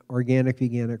and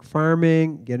organic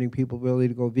farming, getting people really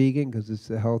to go vegan because it's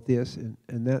the healthiest,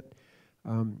 and that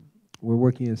we're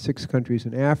working in 6 countries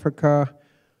in Africa,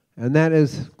 and that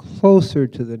is closer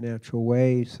to the natural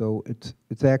way, so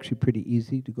it's actually pretty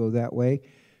easy to go that way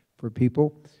for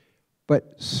people.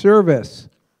 But service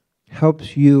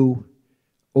helps you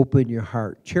open your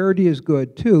heart. Charity is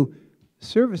good too.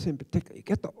 Service in particular,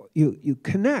 you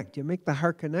connect, you make the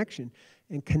heart connection,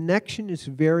 and connection is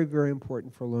very, very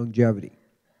important for longevity.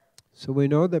 So we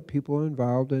know that people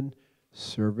involved in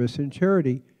service and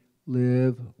charity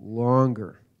live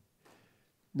longer.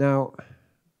 Now,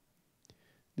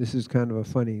 this is kind of a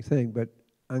funny thing, but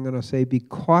I'm going to say be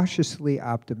cautiously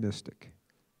optimistic.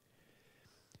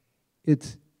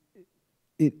 It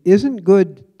isn't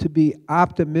good to be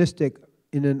optimistic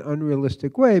in an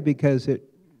unrealistic way because it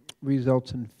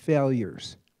results in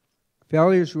failures.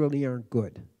 Failures really aren't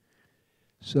good.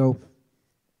 So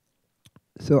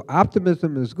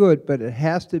optimism is good, but it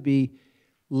has to be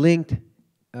linked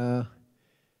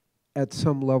at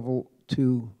some level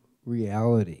to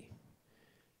reality.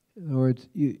 In other words,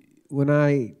 when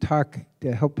I talk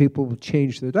to help people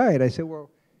change their diet, I say,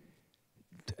 well,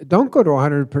 don't go to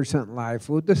 100% live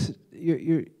food.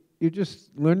 You're just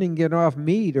learning to get off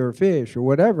meat or fish or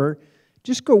whatever.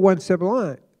 Just go one step at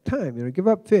a time. Give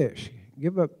up fish.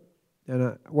 Give up.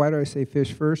 And why do I say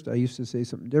fish first? I used to say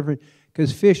something different.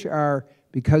 Because fish are,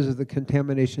 because of the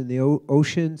contamination in the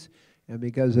oceans and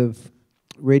because of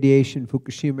radiation,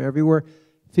 Fukushima, everywhere,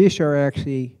 fish are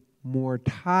actually more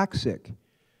toxic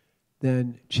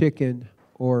than chicken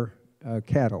or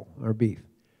cattle or beef.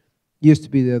 Used to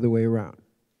be the other way around.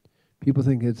 People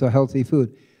think it's a healthy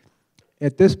food.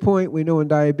 At this point, we know in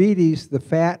diabetes, the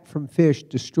fat from fish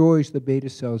destroys the beta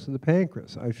cells of the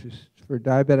pancreas. For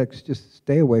diabetics, just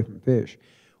stay away from fish.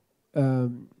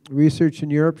 Research in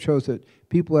Europe shows that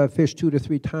people who have fish 2 to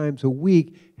 3 times a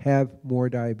week have more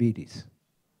diabetes.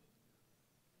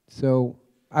 So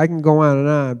I can go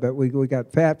on, but we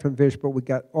got fat from fish, but we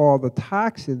got all the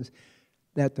toxins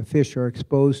that the fish are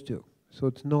exposed to. So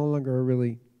it's no longer a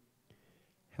really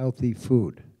healthy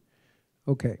food.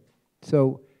 Okay,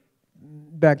 so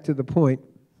back to the point.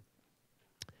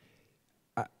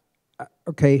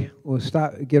 Okay, we'll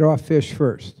get off fish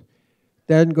first,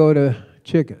 then go to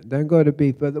chicken, then go to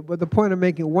beef. But the point I'm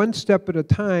making, one step at a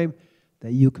time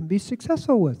that you can be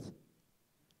successful with. Do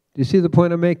you see the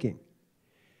point I'm making?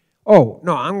 Oh,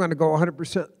 no, I'm going to go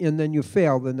 100% and then you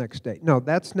fail the next day. No,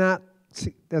 that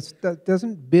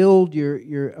doesn't build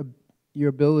your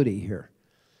ability here.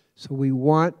 So we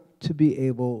want to be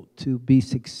able to be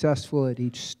successful at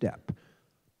each step.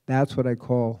 That's what I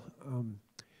call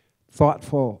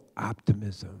thoughtful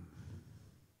optimism.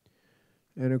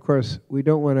 And of course, we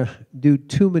don't want to do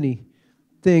too many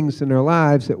things in our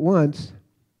lives at once.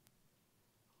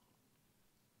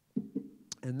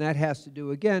 And that has to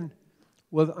do, again,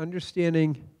 with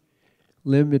understanding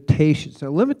limitations. Now,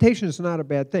 limitation is not a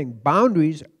bad thing.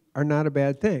 Boundaries are not a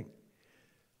bad thing.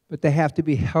 But they have to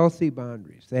be healthy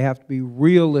boundaries. They have to be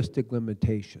realistic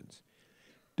limitations.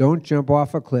 Don't jump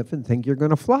off a cliff and think you're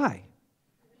going to fly.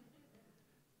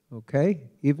 Okay?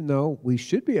 Even though we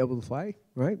should be able to fly,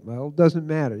 right? Well, it doesn't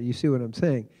matter. You see what I'm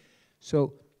saying?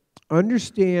 So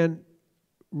understand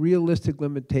realistic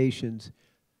limitations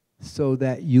so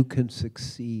that you can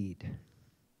succeed.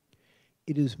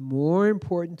 It is more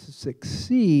important to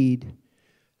succeed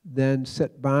than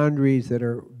set boundaries that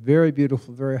are very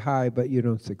beautiful, very high, but you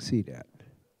don't succeed at.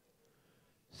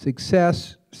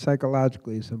 Success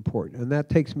psychologically is important, and that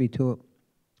takes me to a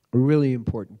really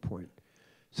important point.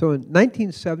 So in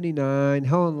 1979,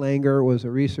 Helen Langer was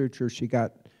a researcher. She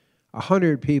got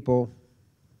 100 people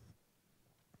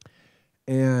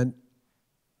and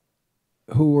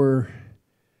who were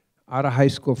out of high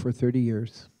school for 30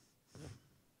 years.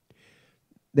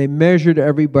 They measured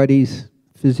everybody's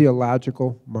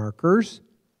physiological markers,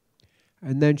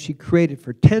 and then she created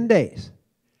for 10 days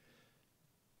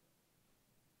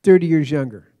 30 years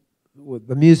younger, with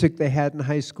the music they had in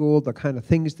high school, the kind of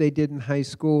things they did in high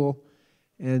school,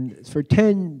 and for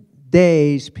 10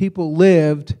 days people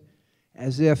lived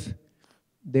as if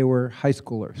they were high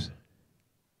schoolers.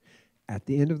 At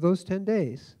the end of those 10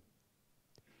 days,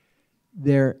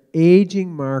 their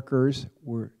aging markers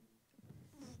were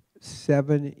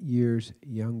 7 years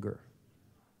younger.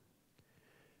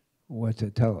 What's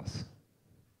it tell us?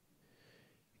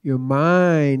 Your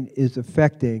mind is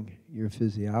affecting your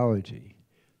physiology.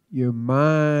 Your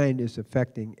mind is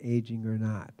affecting aging or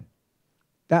not.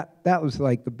 That was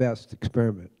like the best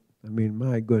experiment. I mean,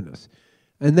 my goodness.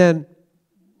 And then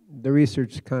the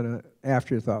research kind of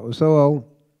afterthought was, oh,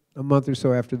 a month or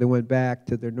so after they went back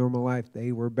to their normal life,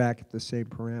 they were back at the same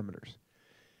parameters.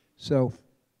 So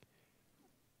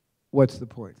what's the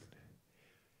point?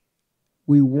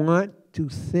 We want to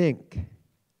think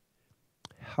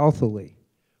healthily.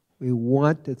 We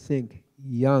want to think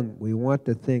young. We want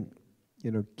to think,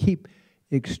 keep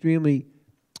extremely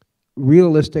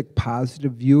realistic,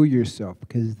 positive view of yourself,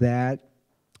 because that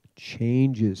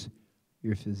changes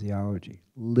your physiology,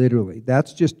 literally.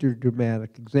 That's just a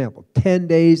dramatic example. 10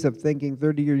 days of thinking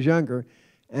 30 years younger,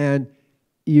 and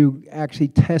you actually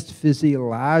test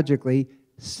physiologically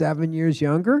 7 years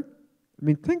younger? I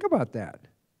mean, think about that.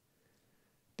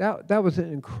 That was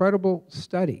an incredible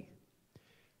study.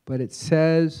 But it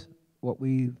says what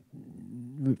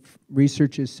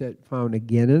researchers found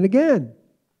again and again.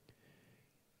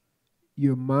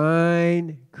 Your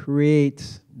mind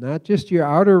creates not just your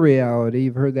outer reality,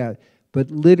 you've heard that,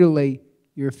 but literally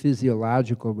your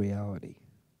physiological reality.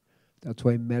 That's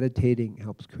why meditating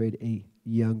helps create a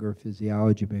younger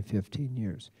physiology by 15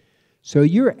 years. So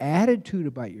your attitude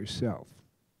about yourself,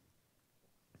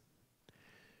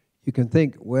 you can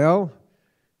think, well,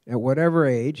 at whatever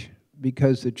age,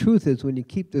 because the truth is when you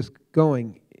keep this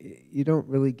going, you don't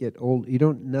really get old. You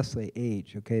don't necessarily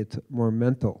age, okay? It's more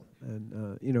mental.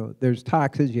 And, you know, there's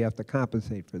toxins, you have to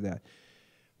compensate for that.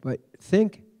 But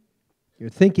think, you're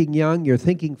thinking young, you're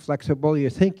thinking flexible, you're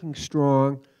thinking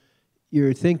strong,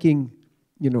 you're thinking,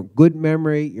 you know, good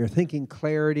memory, you're thinking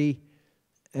clarity,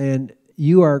 and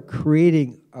you are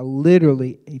creating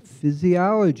literally a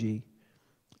physiology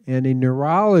and a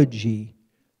neurology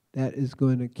that is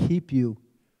going to keep you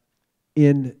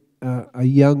in a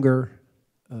younger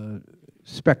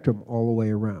spectrum all the way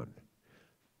around.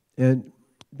 And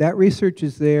that research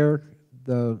is there.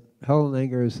 The Helen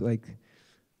Langer is like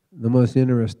the most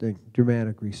interesting,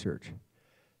 dramatic research.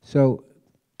 So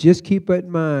just keep it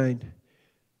in mind,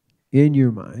 in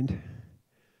your mind,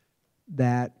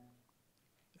 that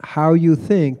how you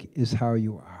think is how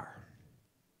you are.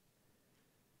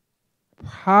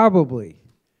 Probably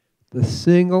the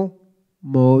single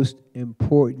most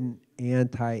important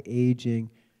anti-aging,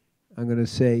 I'm going to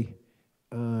say,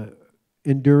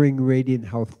 enduring radiant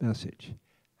health message.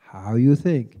 How you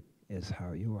think is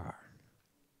how you are.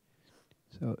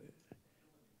 So,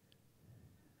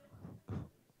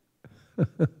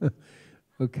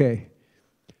 okay.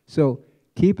 So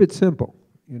keep it simple,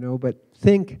 you know, but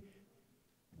think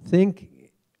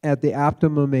at the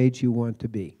optimum age you want to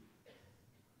be.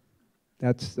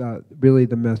 That's really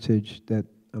the message that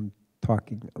I'm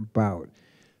talking about.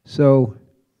 So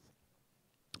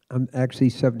I'm actually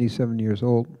 77 years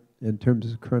old in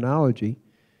terms of chronology,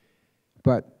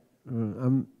 but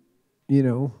I'm, you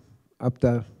know, up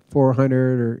to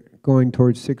 400 or going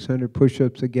towards 600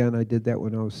 push-ups again. I did that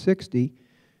when I was 60,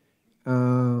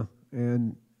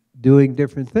 and doing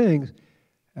different things.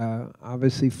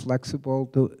 Obviously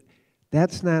flexible.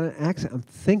 That's not an accident. I'm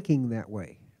thinking that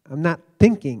way. I'm not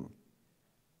thinking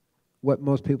what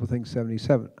most people think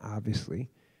 77, obviously.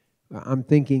 I'm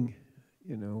thinking,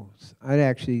 you know, I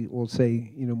actually will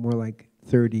say, you know, more like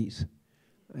 30s.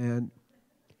 And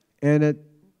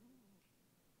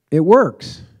it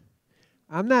works.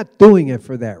 I'm not doing it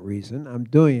for that reason. I'm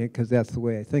doing it because that's the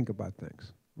way I think about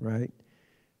things, right?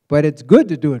 But it's good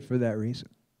to do it for that reason.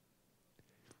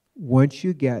 Once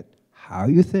you get how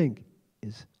you think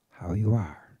is how you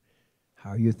are.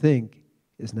 How you think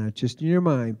is not just in your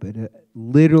mind, but it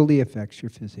literally affects your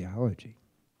physiology.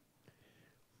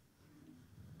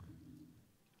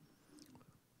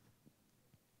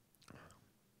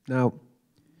 Now,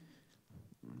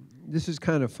 this is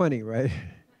kind of funny, right?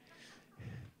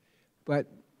 But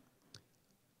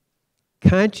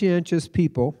conscientious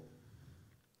people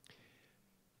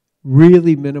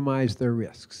really minimize their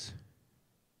risks.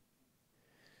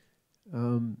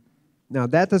 Now,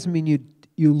 that doesn't mean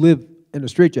you live in a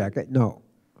straitjacket. No.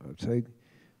 I'd say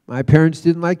my parents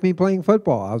didn't like me playing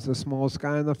football. I was the smallest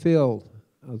guy on the field.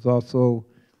 I was also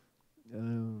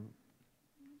in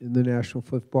the National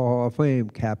Football Hall of Fame,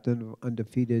 captain of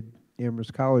undefeated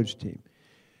Amherst College team.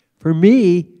 For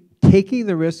me, taking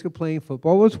the risk of playing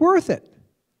football was worth it.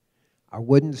 I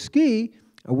wouldn't ski.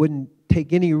 I wouldn't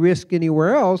take any risk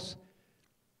anywhere else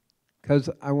because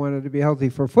I wanted to be healthy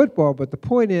for football. But the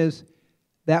point is,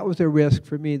 that was a risk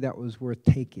for me that was worth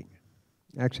taking.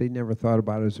 Actually, never thought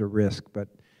about it as a risk, but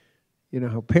you know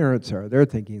how parents are. They're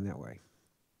thinking that way.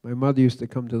 My mother used to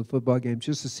come to the football games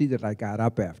just to see that I got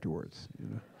up afterwards. You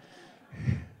know?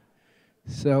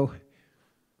 So,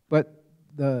 but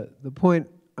the point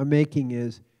I'm making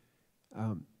is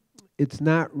it's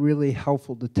not really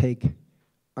helpful to take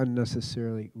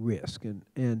unnecessarily risk.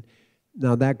 And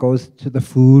now that goes to the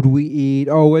food we eat.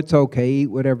 Oh, it's okay, eat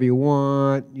whatever you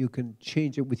want. You can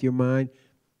change it with your mind.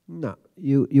 No,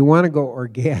 you want to go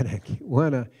organic. You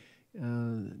want to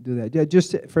do that. Yeah,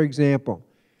 just for example,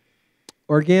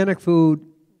 organic food,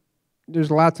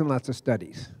 there's lots and lots of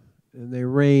studies. And they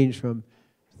range from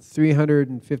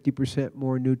 350%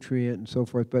 more nutrient and so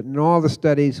forth. But in all the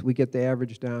studies, we get the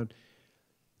average down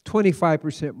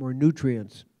 25% more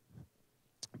nutrients,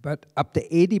 but up to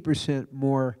 80%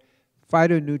 more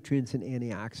phytonutrients and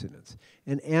antioxidants.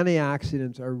 And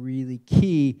antioxidants are really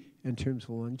key in terms of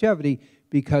longevity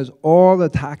because all the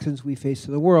toxins we face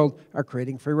in the world are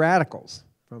creating free radicals,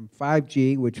 from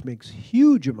 5G, which makes a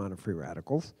huge amount of free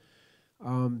radicals,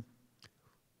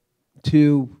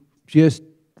 to just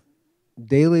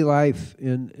daily life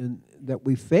that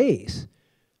we face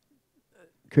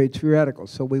creates free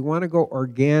radicals. So we want to go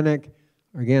organic.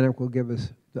 Organic will give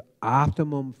us the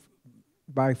optimum,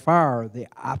 by far, the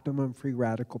optimum free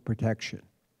radical protection.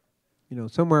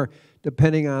 somewhere,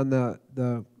 depending on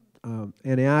the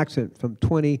antioxidant, from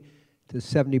 20 to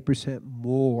 70%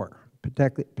 more,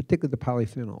 particularly the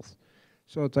polyphenols.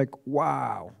 So it's like,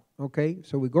 wow, okay?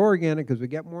 So we go organic because we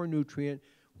get more nutrient,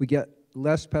 we get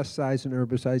less pesticides and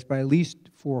herbicides by at least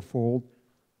fourfold,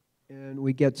 and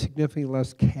we get significantly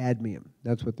less cadmium.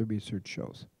 That's what the research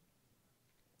shows.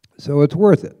 So it's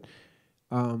worth it,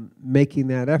 making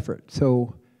that effort.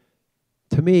 So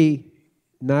to me,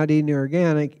 not eating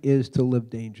organic is to live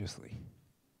dangerously.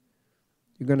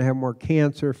 You're going to have more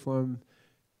cancer from,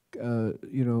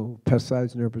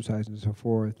 pesticides and herbicides and so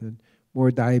forth, and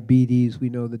more diabetes. We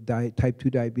know that type 2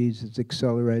 diabetes is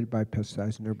accelerated by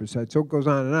pesticides and herbicides. So it goes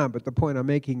on and on. But the point I'm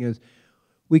making is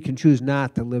we can choose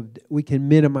not to live. We can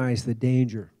minimize the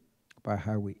danger by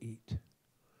how we eat.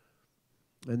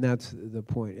 And that's the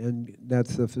point. And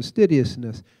that's the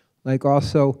fastidiousness. Like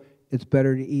also, it's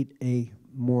better to eat a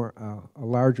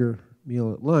larger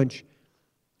meal at lunch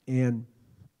and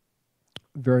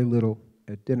very little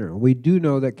at dinner. We do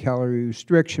know that calorie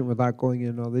restriction, without going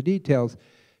into all the details,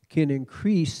 can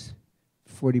increase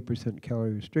 40%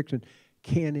 calorie restriction,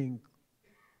 can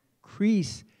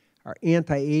increase our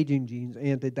anti-aging genes,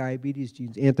 anti-diabetes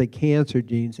genes, anti-cancer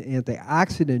genes,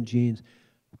 antioxidant genes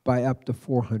by up to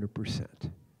 400%.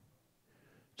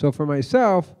 So for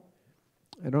myself,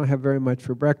 I don't have very much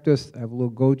for breakfast. I have a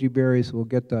little goji berries. We'll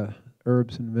get the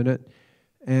herbs in a minute.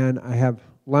 And I have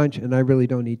lunch, and I really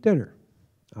don't eat dinner.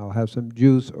 I'll have some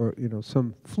juice or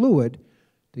some fluid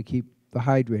to keep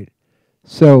hydrated.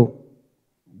 So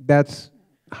that's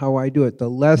how I do it. The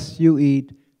less you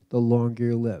eat, the longer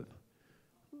you live.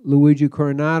 Luigi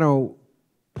Coronado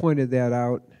pointed that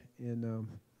out in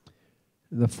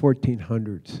the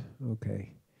 1400s.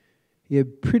 Okay. He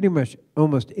had pretty much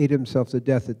almost ate himself to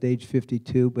death at age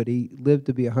 52, but he lived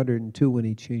to be 102 when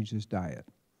he changed his diet.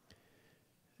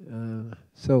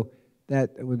 So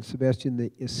that when Sebastian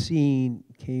the Essene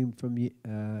came from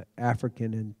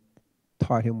African and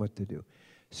taught him what to do.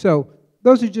 So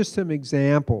those are just some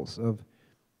examples of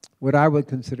what I would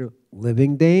consider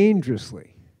living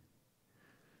dangerously.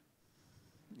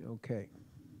 Okay.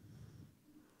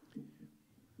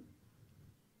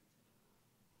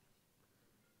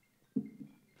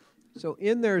 So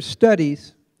in their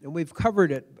studies, and we've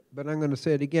covered it, but I'm going to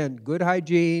say it again, good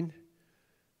hygiene,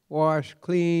 wash,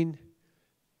 clean,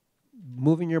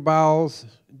 moving your bowels,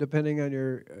 depending on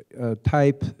your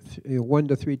type, 1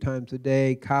 to 3 times a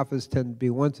day. Kaphas tend to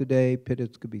be once a day.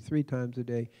 Pittas could be 3 times a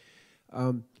day.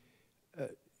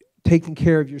 Taking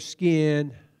care of your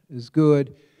skin is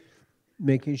good.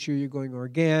 Making sure you're going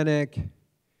organic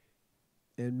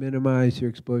and minimize your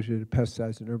exposure to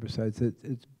pesticides and herbicides.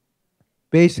 It's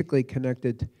basically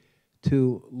connected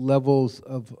to levels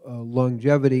of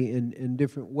longevity in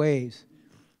different ways.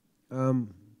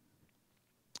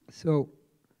 So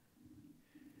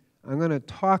I'm going to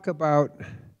talk about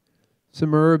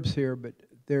some herbs here, but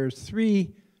there's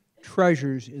 3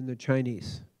 treasures in the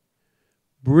Chinese.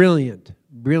 Brilliant,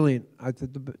 brilliant.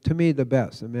 To me, the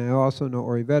best. I mean, I also know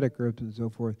Ayurvedic herbs and so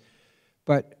forth,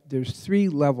 but there's 3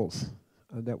 levels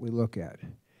that we look at.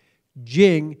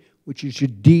 Jing, which is your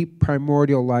deep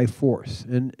primordial life force,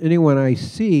 and anyone I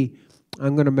see,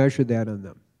 I'm going to measure that on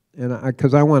them, and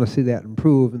because I want to see that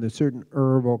improve, and there's certain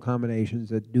herbal combinations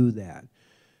that do that,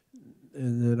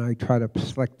 and then I try to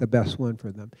select the best one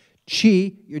for them.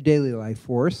 Qi, your daily life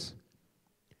force,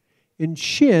 and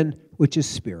Xin, which is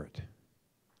spirit.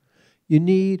 You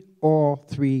need all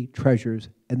 3 treasures,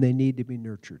 and they need to be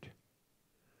nurtured.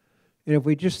 And if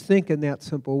we just think in that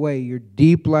simple way, your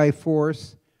deep life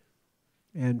force,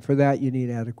 and for that you need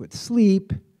adequate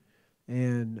sleep,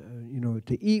 and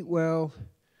to eat well,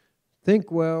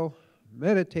 think well,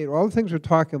 meditate, all the things we're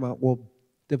talking about will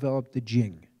develop the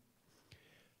Jing.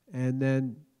 And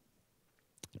then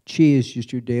Qi is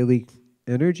just your daily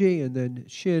energy, and then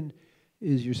Xin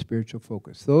is your spiritual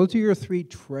focus. Those are your 3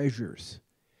 treasures.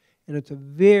 And it's a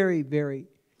very, very,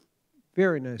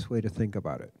 very nice way to think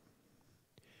about it.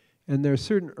 And there are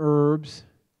certain herbs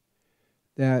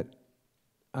that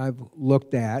I've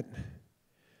looked at.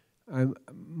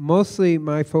 Mostly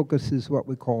my focus is what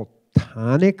we call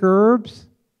tonic herbs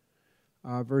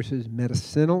versus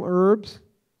medicinal herbs.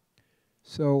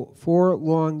 So for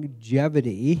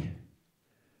longevity,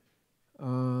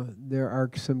 there are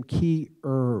some key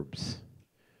herbs.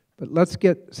 But let's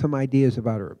get some ideas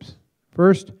about herbs.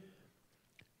 First,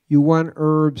 you want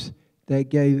herbs that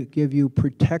give you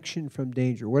protection from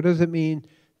danger. What does it mean?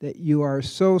 That you are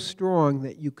so strong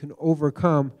that you can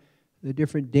overcome the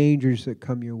different dangers that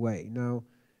come your way. Now,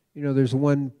 there's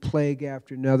one plague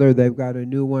after another. They've got a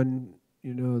new one,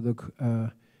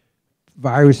 the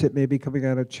virus that may be coming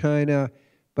out of China.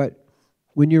 But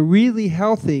When you're really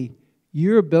healthy,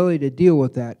 your ability to deal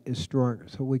with that is stronger.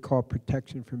 So we call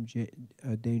protection from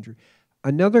danger.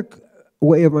 Another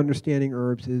way of understanding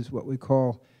herbs is what we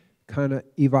call kind of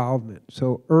evolvement.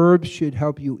 So herbs should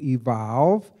help you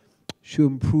evolve, should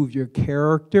improve your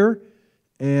character,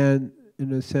 and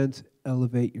in a sense,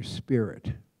 elevate your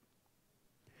spirit.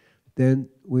 Then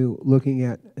we're looking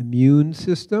at immune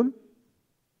system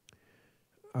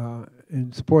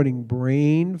and supporting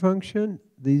brain function.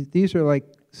 These are like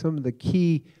some of the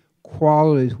key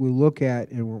qualities we look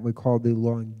at in what we call the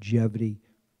longevity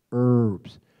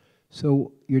herbs.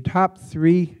 So your top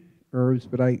 3 herbs,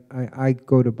 but I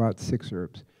go to about 6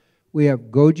 herbs. We have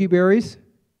goji berries,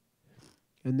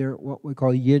 and they're what we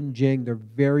call yin jing. They're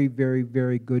very, very,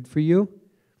 very good for you.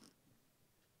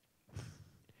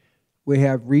 We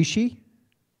have reishi,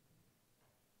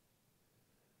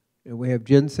 and we have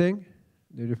ginseng.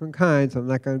 They're different kinds. I'm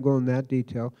not going to go in that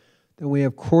detail. Then we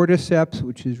have cordyceps,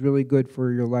 which is really good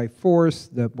for your life force,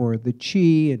 the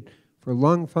chi, and for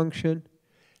lung function.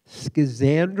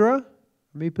 Schizandra. How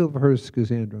many people have heard of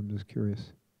schizandra? I'm just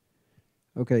curious.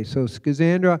 Okay, so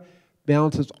schizandra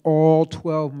balances all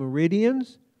 12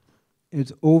 meridians.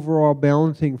 It's overall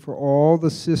balancing for all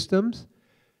the systems.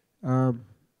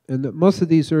 And most of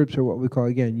these herbs are what we call,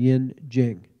 again, yin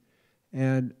jing.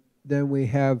 And then we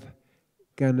have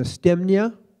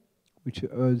Ganastemnia, which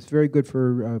is very good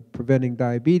for preventing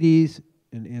diabetes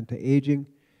and anti-aging.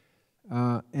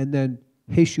 And then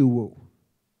Heishu Wu.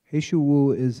 Heishu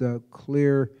Wu is a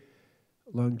clear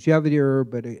longevity herb,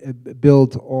 but it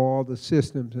builds all the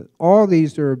systems. All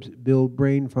these herbs build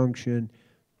brain function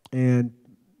and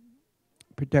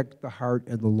protect the heart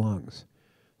and the lungs.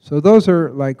 So those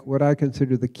are like what I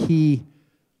consider the key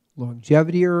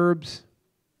longevity herbs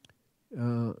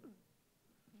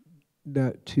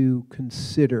that to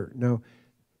consider. Now,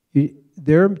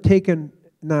 they're taken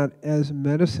not as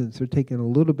medicines, they're taken a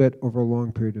little bit over a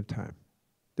long period of time.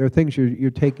 There are things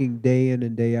you're taking day in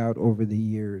and day out over the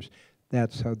years.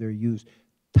 That's how they're used.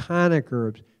 Tonic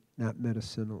herbs, not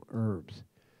medicinal herbs.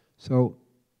 So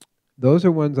those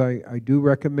are ones I do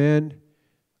recommend.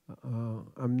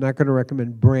 I'm not going to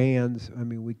recommend brands. I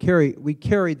mean, we carry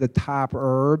the top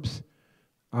herbs,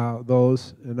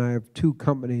 those, and I have 2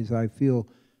 companies I feel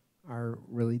are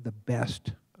really the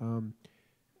best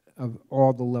of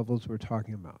all the levels we're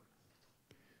talking about.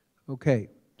 Okay,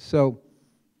 so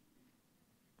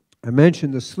I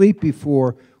mentioned the sleep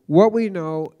before. What we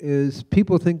know is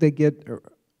people think they get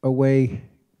away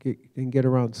and get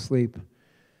around sleep.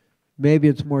 Maybe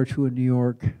it's more true in New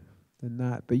York than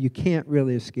not, but you can't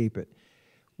really escape it.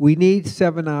 We need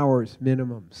 7 hours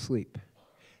minimum sleep.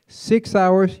 6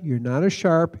 hours, you're not as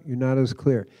sharp, you're not as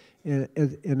clear. And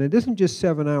it isn't just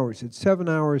 7 hours, it's 7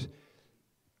 hours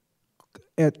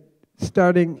at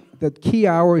starting, the key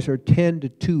hours are 10 to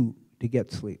 2 to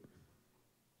get sleep.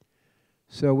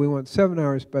 So we want 7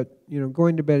 hours, but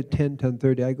going to bed at 10,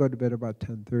 10:30, I go to bed about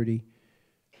 10:30.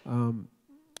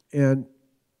 And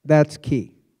that's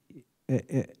key.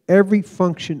 Every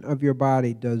function of your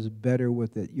body does better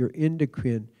with it. Your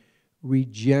endocrine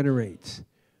regenerates.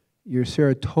 Your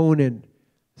serotonin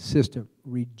system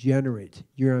regenerates.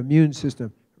 Your immune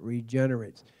system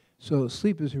regenerates. So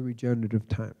sleep is a regenerative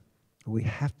time. We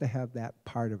have to have that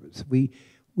part of it. So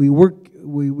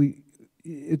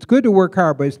it's good to work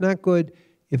hard, but it's not good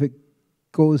if it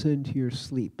goes into your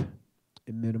sleep.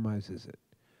 It minimizes it.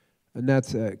 And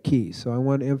that's key. So I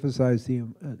want to emphasize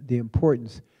the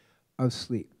importance of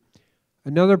sleep.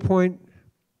 Another point,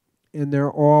 and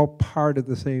they're all part of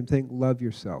the same thing, love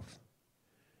yourself.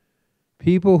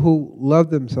 People who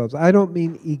love themselves, I don't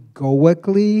mean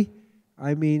egoically,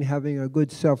 I mean having a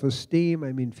good self-esteem,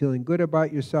 I mean feeling good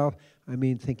about yourself, I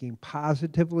mean thinking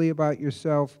positively about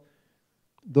yourself.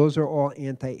 Those are all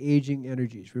anti-aging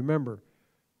energies. Remember,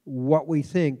 what we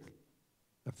think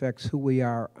affects who we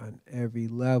are on every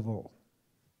level.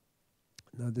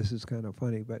 Now this is kind of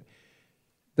funny, but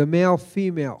the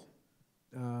male-female,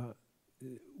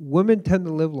 women tend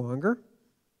to live longer.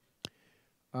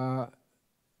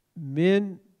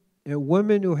 Men and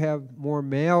women who have more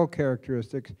male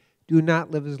characteristics do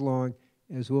not live as long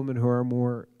as women who are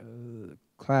more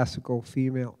classical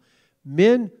female.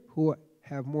 Men who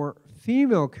have more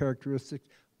female characteristics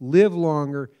live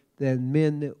longer than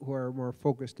men who are more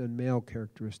focused on male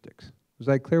characteristics. Was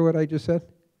that clear what I just said?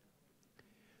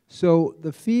 So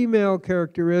the female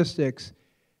characteristics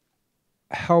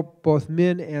help both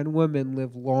men and women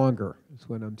live longer, is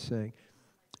what I'm saying.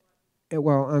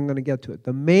 Well, I'm going to get to it.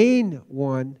 The main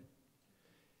one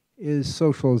is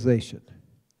socialization.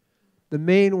 The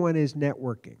main one is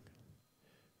networking.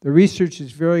 The research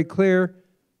is very clear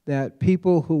that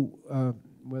people who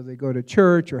whether they go to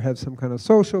church or have some kind of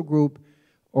social group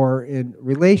or in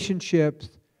relationships,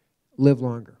 live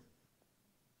longer.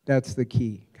 That's the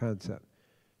key concept.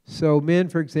 So men,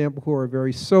 for example, who are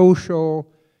very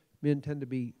social, men tend to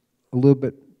be a little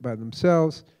bit by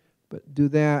themselves, but do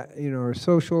that, are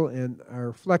social and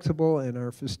are flexible and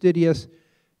are fastidious.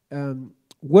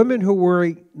 Women who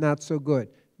worry, not so good.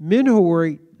 Men who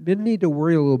worry, men need to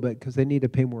worry a little bit because they need to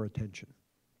pay more attention.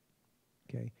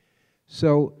 Okay,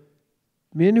 so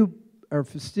men who are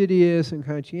fastidious and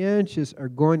conscientious are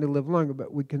going to live longer,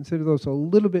 but we consider those a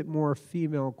little bit more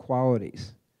female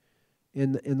qualities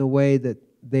in the way that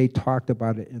they talked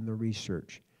about it in the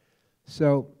research.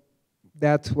 So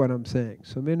that's what I'm saying.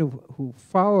 So men who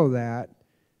follow that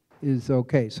is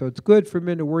okay. So it's good for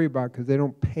men to worry about because they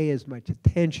don't pay as much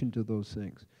attention to those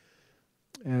things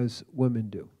as women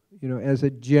do. As a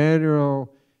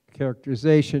general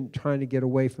characterization, trying to get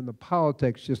away from the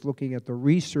politics, just looking at the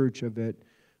research of it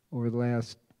over the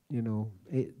last,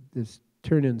 this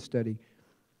turn-in study,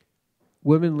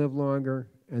 women live longer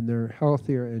and they're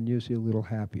healthier and usually a little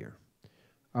happier.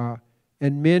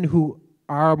 And men who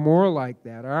are more like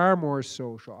that, are more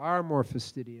social, are more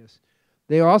fastidious,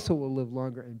 they also will live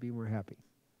longer and be more happy.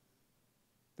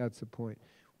 That's the point.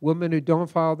 Women who don't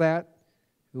follow that,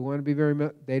 who want to be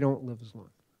they don't live as long.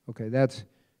 Okay, that's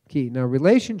key. Now,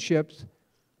 relationships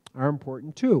are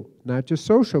important too, not just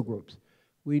social groups.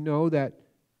 We know that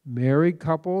married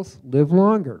couples live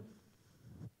longer.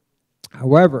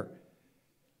 However,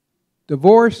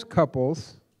 divorced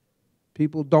couples,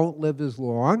 people don't live as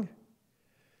long,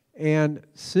 and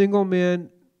single men,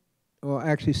 well,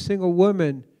 actually single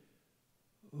women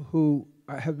who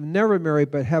have never married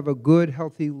but have a good,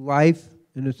 healthy life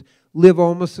and live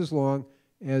almost as long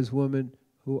as women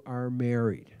who are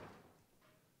married.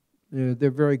 They're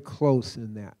very close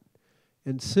in that.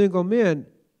 And single men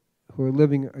who are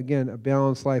living, again, a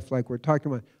balanced life like we're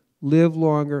talking about, live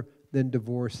longer than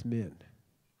divorced men.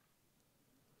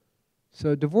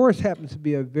 So divorce happens to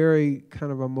be a very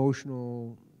kind of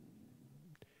emotional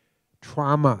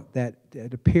trauma that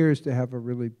appears to have a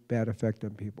really bad effect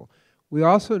on people. We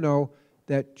also know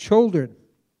that children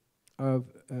of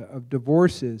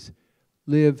divorces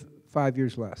live 5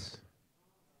 years less.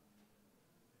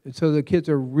 And so the kids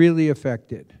are really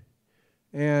affected.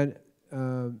 And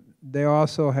they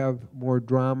also have more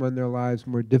drama in their lives,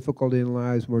 more difficulty in their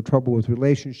lives, more trouble with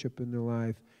relationship in their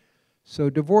life. So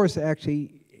divorce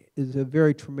actually is a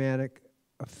very traumatic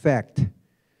effect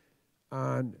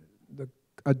on the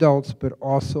adults, but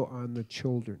also on the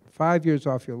children. 5 years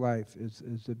off your life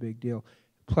is a big deal.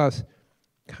 Plus,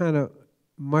 kind of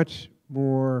much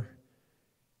more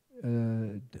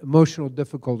emotional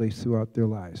difficulties throughout their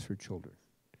lives for children,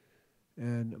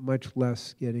 and much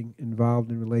less getting involved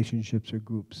in relationships or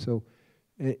groups. So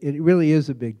it really is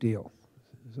a big deal.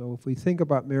 So if we think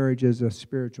about marriage as a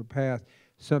spiritual path,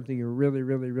 something you really,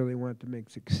 really, really want to make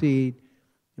succeed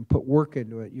and put work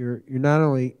into it, you're not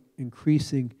only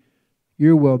increasing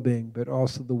your well-being, but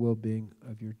also the well-being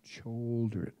of your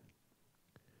children.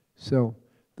 So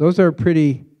those are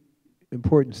pretty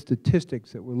important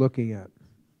statistics that we're looking at.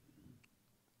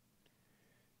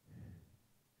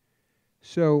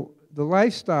 So the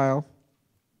lifestyle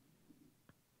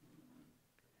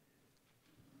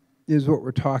is what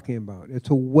we're talking about. It's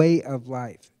a way of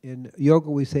life. In yoga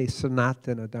we say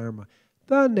sanatana dharma,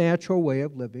 the natural way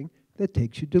of living that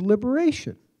takes you to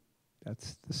liberation.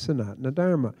 That's the sanatana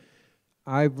dharma.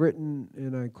 I've written,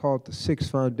 and I call it the 6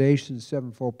 foundations,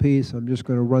 sevenfold peace. I'm just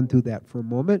going to run through that for a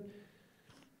moment.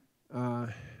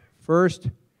 First,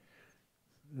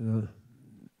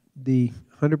 the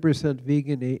 100%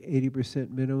 vegan,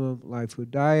 80% minimum live food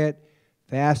diet,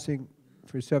 fasting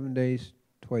for 7 days,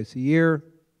 twice a year,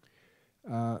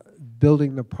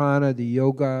 building the prana, the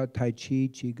yoga, tai chi,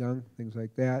 qigong, things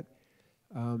like that.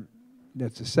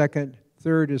 That's the second.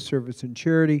 Third is service and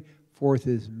charity. Fourth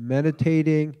is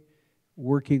meditating,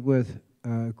 working with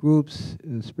groups,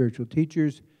 spiritual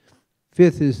teachers.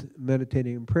 Fifth is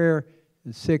meditating in prayer.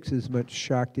 And sixth is much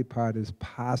Shaktipat as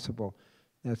possible.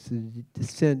 That's the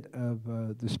descent of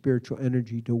the spiritual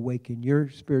energy to awaken your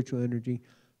spiritual energy.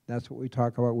 That's what we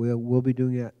talk about. We'll be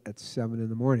doing that at 7 in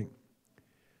the morning.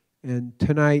 And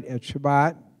tonight at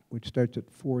Shabbat, which starts at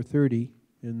 4:30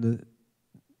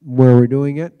 where we're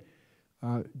doing it,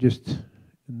 just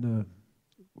in the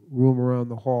room around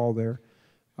the hall there,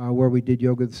 where we did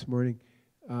yoga this morning,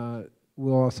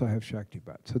 we'll also have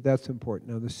Shaktipat. So that's important.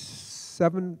 Now the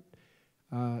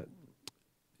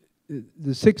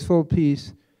sixfold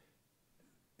peace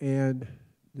and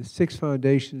the 6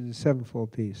 foundations, the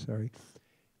sevenfold peace,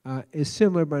 is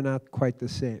similar but not quite the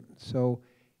same. So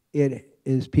it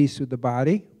is peace with the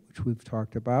body, which we've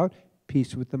talked about,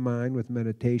 peace with the mind with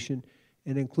meditation,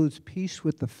 and includes peace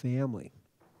with the family.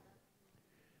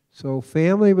 So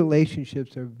family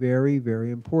relationships are very,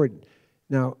 very important.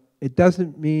 Now, it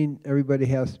doesn't mean everybody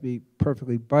has to be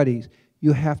perfectly buddies.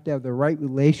 You have to have the right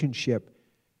relationship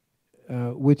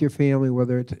with your family,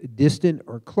 whether it's distant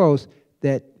or close,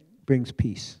 that brings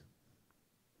peace.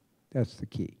 That's the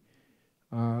key.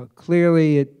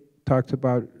 Clearly, it talks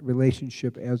about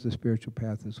relationship as a spiritual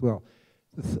path as well.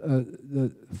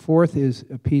 The fourth is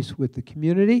a peace with the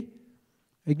community.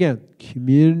 Again,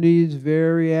 community is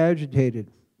very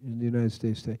agitated in the United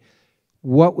States today.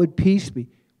 What would peace be?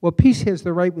 Well, peace has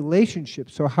the right relationship,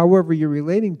 so however you're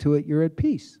relating to it, you're at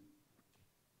peace.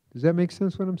 Does that make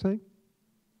sense what I'm saying?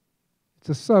 It's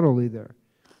a subtlety there.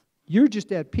 You're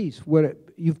just at peace.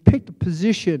 You've picked a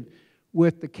position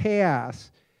with the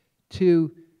chaos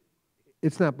to,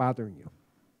 it's not bothering you.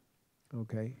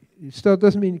 Okay? It still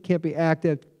doesn't mean you can't be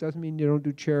active, doesn't mean you don't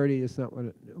do charity, it's not what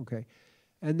it, okay.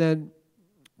 And then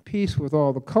peace with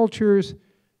all the cultures.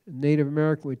 Native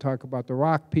American, we talk about the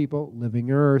rock people,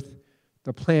 living earth,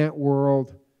 the plant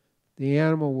world, the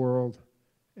animal world,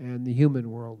 and the human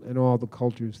world, and all the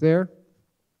cultures there.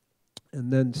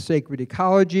 And then sacred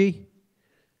ecology,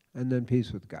 and then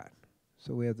peace with God.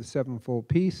 So we have the sevenfold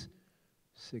peace,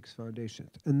 6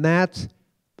 foundations. And that's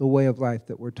the way of life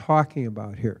that we're talking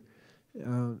about here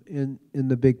in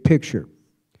the big picture.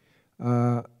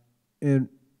 And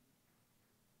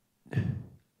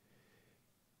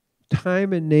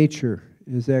time and nature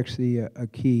is actually a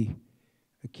key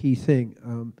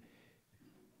thing.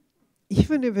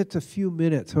 Even if it's a few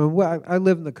minutes. I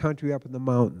live in the country up in the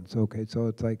mountains, okay, so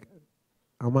it's like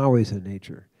I'm always in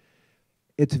nature.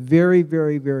 It's very,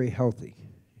 very, very healthy.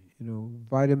 You know,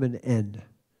 vitamin N,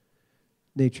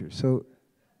 nature. So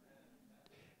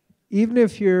even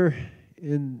if you're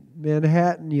in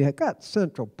Manhattan, you got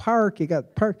Central Park, you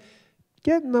got park,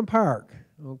 get in the park,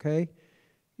 okay?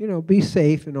 You know, be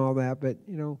safe and all that, but,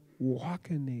 you know,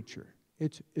 walk in nature.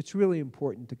 It's really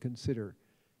important to consider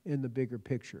in the bigger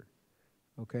picture,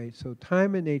 okay? So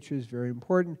time and nature is very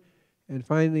important. And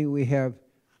finally, we have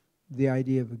the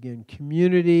idea of, again,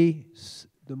 community.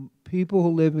 The people who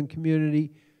live in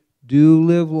community do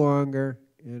live longer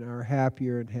and are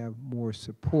happier and have more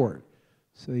support.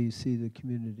 So you see the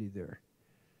community there.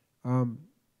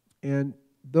 And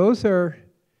those are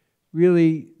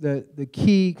really the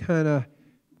key kind of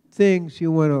things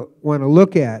you want to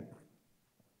look at.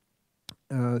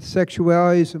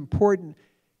 Sexuality is important,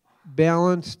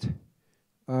 balanced,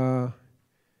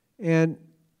 and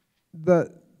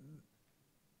the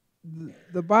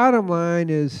bottom line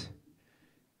is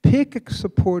pick a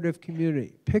supportive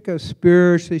community. Pick a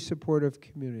spiritually supportive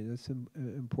community. That's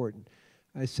important.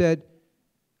 I said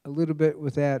a little bit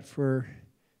with that for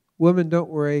women, don't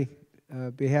worry,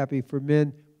 be happy. For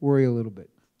men, worry a little bit.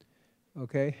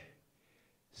 Okay?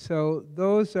 So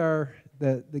those are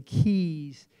the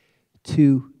keys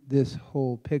to this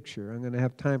whole picture. I'm going to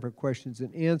have time for questions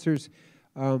and answers.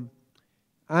 I'm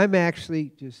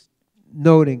actually just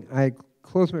noting, I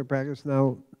close my practice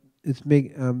now. It's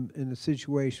in a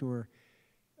situation where,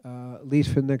 at least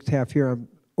for the next half year, I'm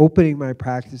opening my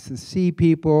practice to see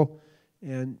people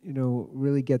and, you know,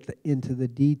 really get into the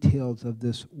details of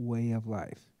this way of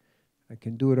life. I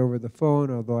can do it over the phone,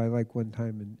 although I like one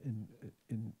time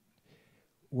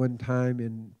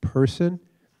in person.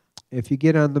 If you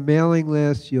get on the mailing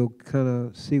list, you'll kind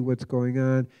of see what's going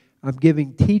on. I'm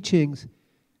giving teachings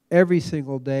every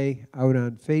single day out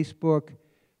on Facebook.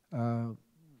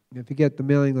 If you get the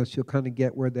mailing list, you'll kind of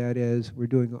get where that is. We're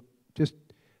doing just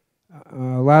a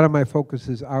lot of my focus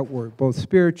is outward, both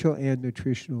spiritual and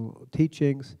nutritional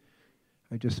teachings.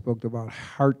 I just spoke about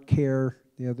heart care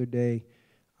the other day.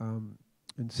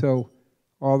 And so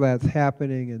all that's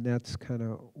happening, and that's kind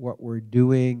of what we're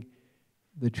doing.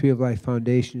 The Tree of Life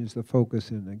Foundation is the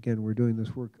focus, and again, we're doing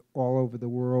this work all over the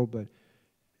world, but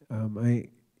I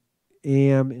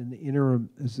am, in the interim,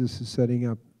 as this is setting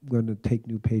up, going to take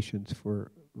new patients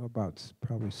for about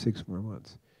probably 6 more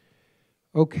months.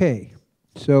 Okay,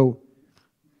 so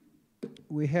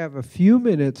we have a few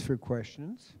minutes for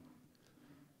questions.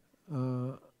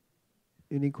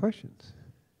 Any questions?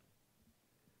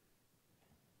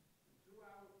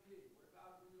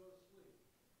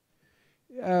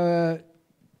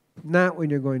 Not when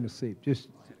you're going to sleep, just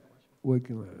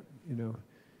waking up, you know.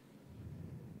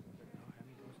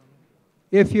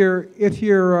 If you're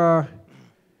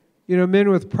you know, men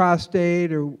with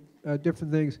prostate or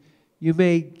different things, you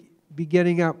may be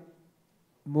getting up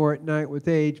more at night with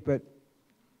age, but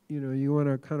you know, you want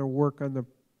to kind of work on the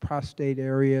prostate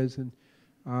areas, and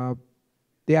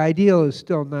the ideal is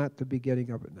still not to be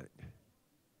getting up at night.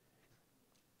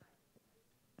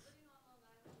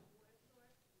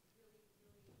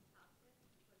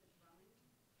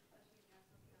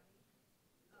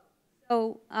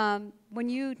 So when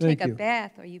you take a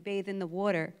bath or you bathe in the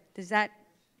water, does that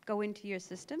go into your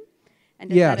system? And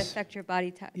does that affect your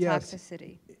body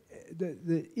toxicity?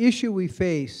 The issue we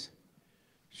face,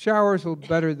 showers are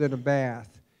better than a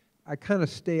bath. I kind of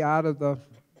stay out of the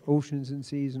oceans and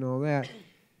seas and all that.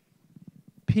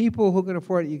 People who can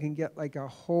afford it, you can get like a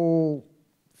whole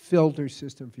filter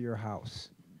system for your house.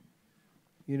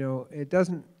 You know, it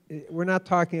doesn't, we're not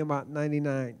talking about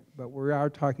 99, but we are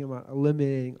talking about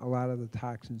eliminating a lot of the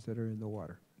toxins that are in the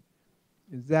water.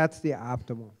 That's the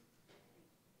optimal.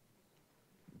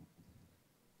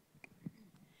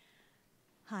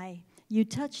 Hi. You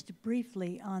touched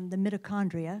briefly on the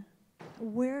mitochondria.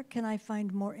 Where can I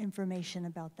find more information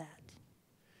about that?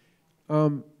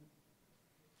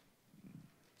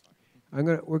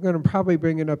 We're going to probably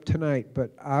bring it up tonight,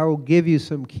 but I'll give you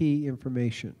some key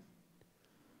information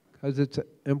because it's an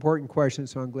important question,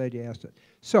 so I'm glad you asked it.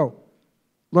 So,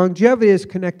 longevity is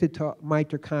connected to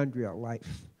mitochondrial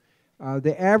life.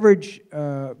 The average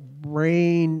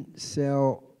brain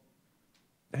cell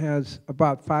has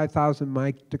about 5,000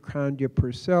 mitochondria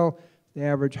per cell. The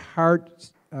average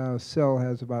heart cell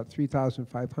has about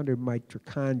 3,500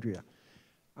 mitochondria.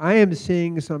 I am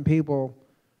seeing some people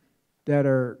that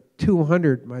are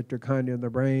 200 mitochondria in the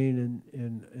brain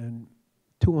and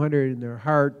 200 in their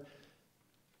heart.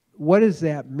 What does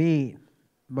that mean?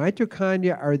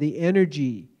 Mitochondria are the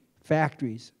energy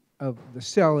factories of the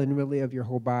cell and really of your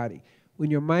whole body.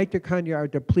 When your mitochondria are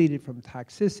depleted from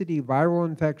toxicity, viral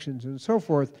infections, and so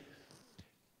forth,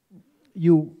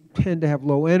 you tend to have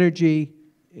low energy,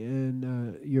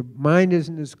 and your mind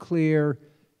isn't as clear.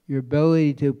 Your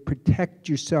ability to protect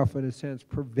yourself, in a sense,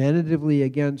 preventatively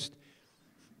against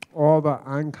all the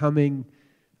oncoming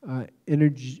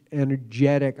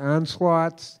energetic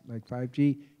onslaughts, like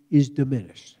 5G, is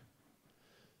diminished.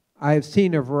 I've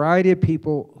seen a variety of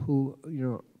people who,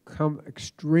 come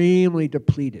extremely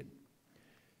depleted.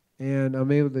 And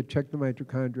I'm able to check the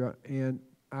mitochondria, and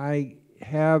I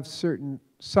have certain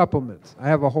supplements. I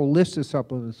have a whole list of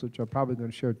supplements, which I'm probably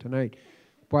going to share tonight.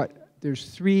 But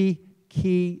there's 3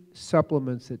 key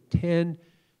supplements that tend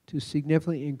to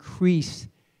significantly increase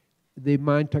the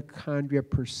mitochondria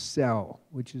per cell,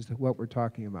 which is what we're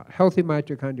talking about. Healthy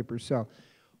mitochondria per cell.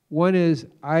 One is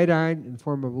iodine in the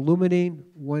form of aluminine.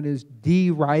 One is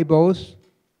D-ribose.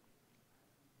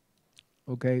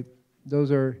 Okay,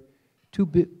 those are 2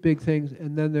 big things.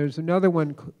 And then there's another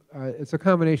one, it's a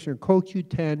combination of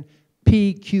CoQ10,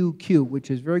 PQQ, which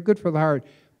is very good for the heart,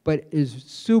 but is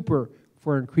super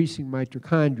for increasing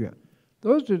mitochondria.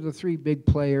 Those are the 3 big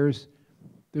players.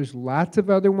 There's lots of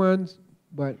other ones,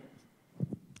 but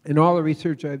in all the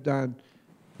research I've done,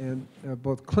 and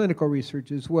both clinical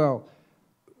research as well,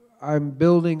 I'm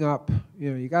building up,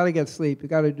 you got to get sleep, you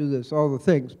got to do this, all the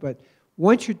things. But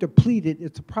once you're depleted,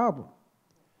 it's a problem.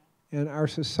 And our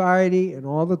society and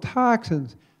all the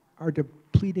toxins are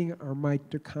depleting our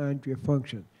mitochondria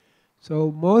function.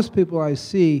 So most people I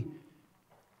see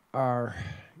are,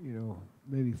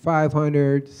 maybe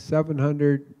 500,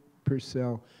 700 per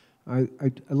cell. I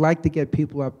like to get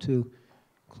people up to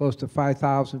close to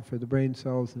 5,000 for the brain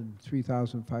cells and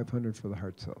 3,500 for the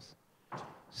heart cells.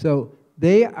 So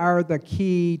they are the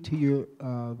key to your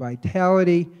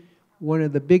vitality. One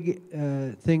of the big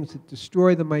things that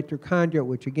destroy the mitochondria,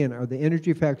 which again are the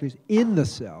energy factories in the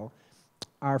cell,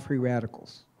 are free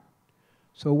radicals.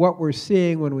 So what we're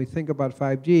seeing when we think about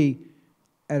 5G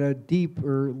at a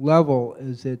deeper level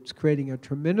is it's creating a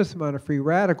tremendous amount of free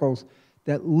radicals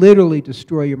that literally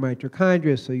destroy your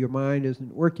mitochondria, so your mind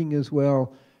isn't working as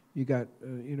well. You got,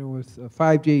 with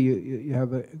 5G, you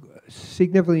have a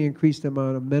significantly increased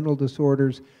amount of mental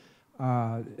disorders,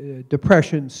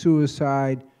 depression,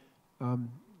 suicide,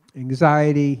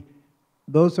 anxiety.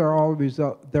 Those are all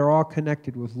they're all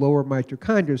connected with lower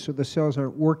mitochondria, so the cells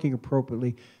aren't working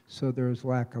appropriately, so there's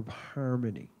lack of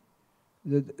harmony.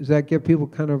 Does that give people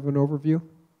kind of an overview?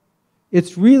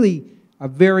 It's really a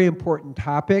very important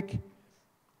topic,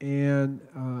 and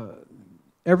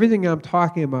everything I'm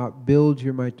talking about builds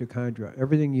your mitochondria.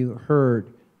 Everything you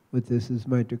heard with this is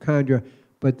mitochondria,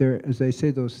 but there, as I say,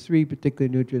 those 3 particular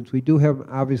nutrients, we do have them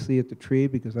obviously at the tree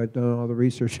because I've done all the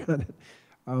research on it.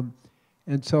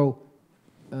 And so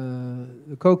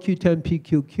the CoQ10,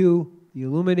 PQQ, the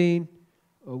aluminine,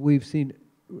 we've seen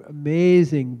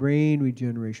amazing brain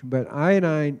regeneration, but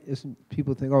iodine isn't,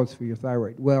 people think, oh, it's for your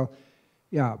thyroid. Well,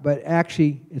 yeah, but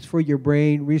actually it's for your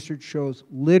brain. Research shows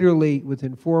literally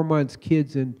within 4 months,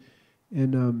 kids in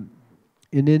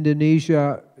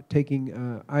Indonesia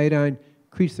taking iodine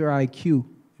increase their IQ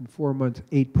in 4 months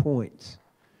 8 points.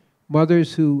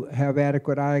 Mothers who have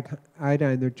adequate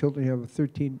iodine, their children have a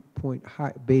 13-point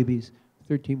high, babies,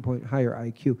 13-point higher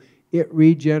IQ. It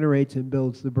regenerates and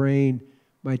builds the brain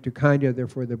mitochondria,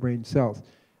 therefore the brain cells.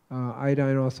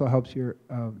 Iodine also helps your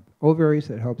ovaries,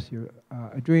 it helps your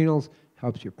adrenals,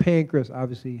 helps your pancreas,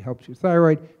 obviously helps your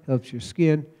thyroid, helps your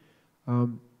skin,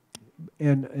 and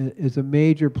is a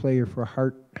major player for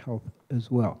heart health as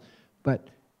well. But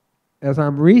as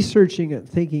I'm researching it,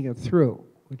 thinking it through,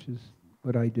 which is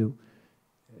what I do,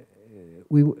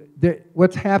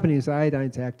 what's happening is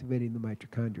iodine's activating the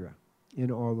mitochondria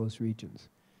in all those regions.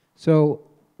 So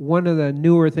one of the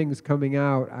newer things coming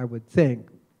out, I would think,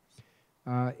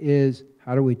 is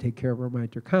how do we take care of our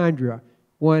mitochondria?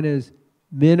 One is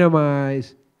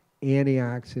minimize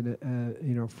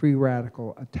antioxidant, free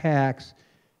radical attacks,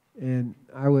 and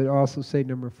I would also say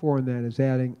number 4 in that is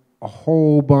adding a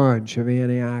whole bunch of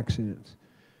antioxidants.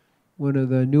 One of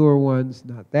the newer ones,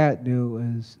 not that new,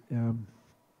 is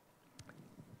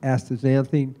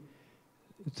astaxanthin.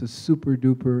 It's a super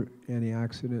duper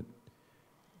antioxidant,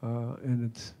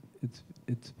 and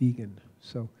it's vegan.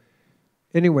 So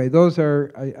anyway, those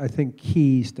are, I think,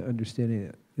 keys to understanding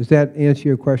it. Does that answer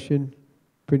your question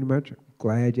pretty much?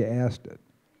 Glad you asked it.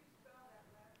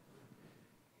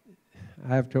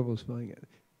 I have trouble spelling it.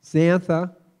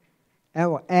 Xantha,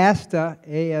 Asta,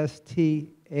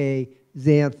 A-S-T-A,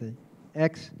 xanthin,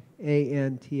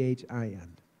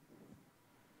 X-A-N-T-H-I-N.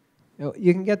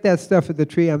 You can get that stuff at the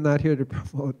tree. I'm not here to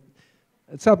promote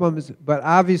supplements, but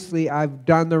obviously I've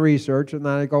done the research, and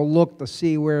then I go look to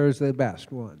see where is the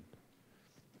best one.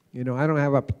 I don't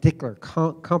have a particular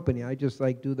company. I just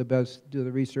do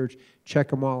the research, check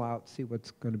them all out, see what's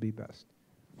going to be best.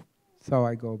 That's how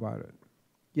I go about it.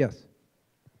 Yes?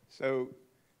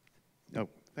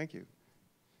 Thank you.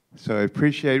 So I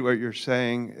appreciate what you're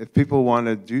saying. If people want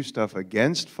to do stuff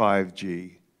against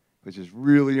 5G, which is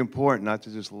really important, not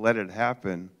to just let it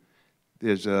happen,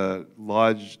 there's a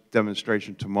large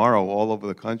demonstration tomorrow all over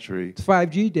the country. It's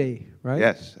 5G Day, right?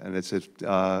 Yes, and it's at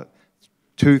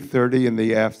 2:30 in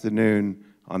the afternoon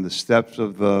on the steps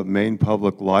of the main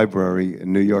public library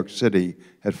in New York City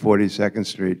at 42nd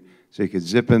Street. So you could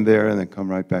zip in there and then come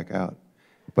right back out.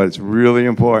 But it's really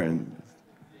important.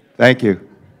 Thank you.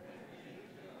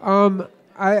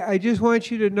 I just want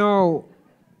you to know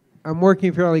I'm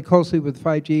working fairly closely with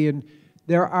 5G, and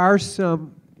there are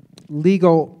some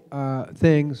legal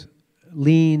things,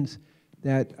 liens,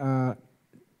 that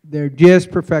they're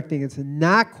just perfecting. It's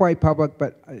not quite public,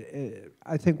 but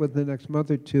I think within the next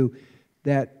month or two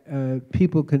that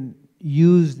people can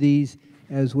use these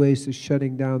as ways to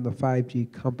shutting down the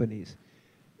 5G companies.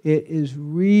 It is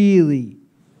really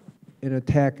an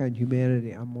attack on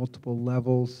humanity on multiple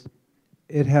levels.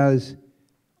 It has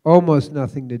almost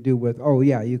nothing to do with, oh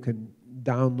yeah, you can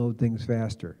download things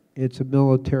faster. It's a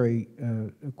military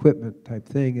equipment type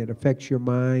thing. It affects your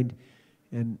mind,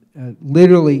 and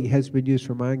literally has been used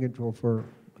for mind control for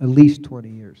at least 20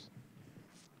 years.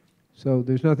 So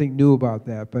there's nothing new about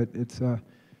that, but it's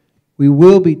we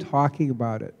will be talking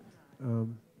about it.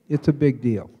 It's a big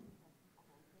deal.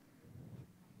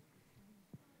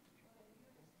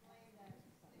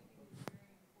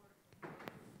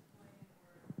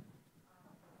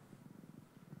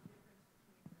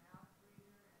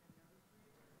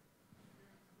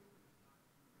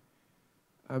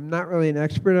 I'm not really an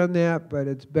expert on that, but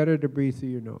it's better to breathe through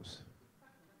your nose.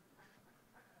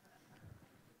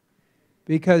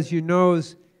 Because your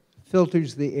nose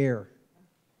filters the air,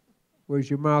 whereas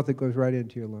your mouth, it goes right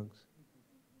into your lungs.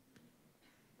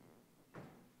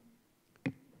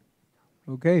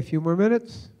 Okay, a few more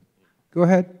minutes. Go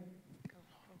ahead.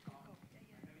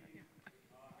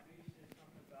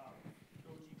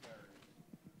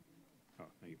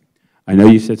 I know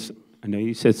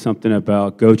you said something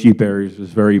about goji berries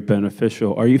was very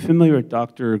beneficial. Are you familiar with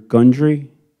Dr. Gundry?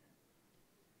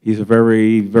 He's a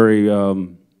very, very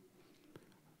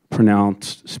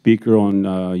pronounced speaker on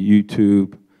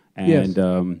YouTube,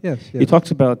 and yes. He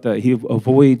talks about that he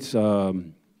avoids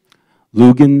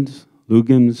lugans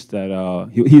that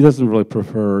he doesn't really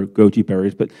prefer goji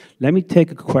berries. But let me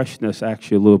take a question that's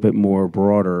actually a little bit more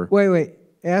broader. Wait.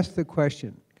 Ask the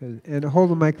question, and hold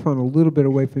the microphone a little bit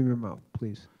away from your mouth,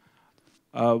 please.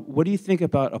 What do you think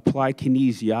about applied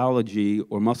kinesiology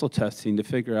or muscle testing to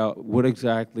figure out what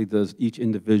exactly does each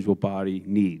individual body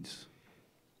needs?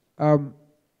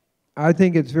 I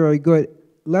think it's very good.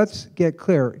 Let's get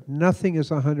clear. Nothing is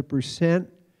 100%.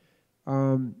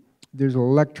 There's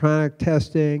electronic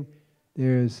testing.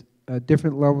 There's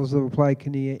different levels of applied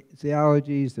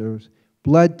kinesiologies. There's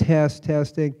blood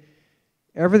testing.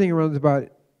 Everything runs about,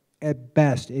 at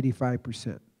best,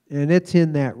 85%. And it's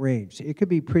in that range. It could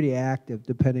be pretty active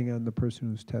depending on the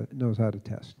person who knows how to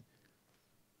test.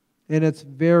 And it's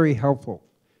very helpful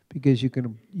because you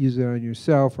can use it on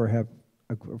yourself or have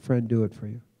a friend do it for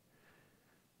you.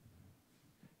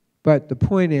 But the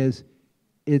point is,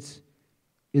 it's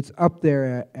up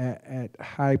there at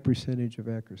high percentage of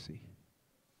accuracy.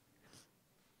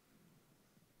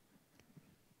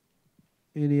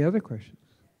 Any other questions?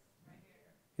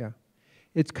 Yeah.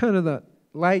 It's kind of the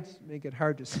lights make it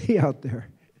hard to see out there.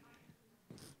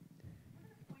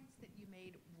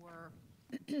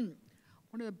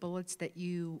 One of the bullets that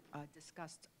you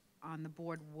discussed on the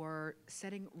board were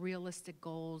setting realistic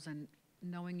goals and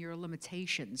knowing your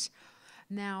limitations.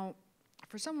 Now,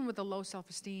 for someone with a low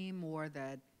self-esteem or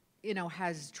that,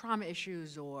 has trauma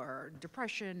issues or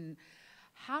depression,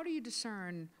 how do you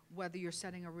discern whether you're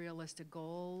setting a realistic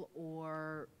goal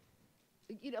or,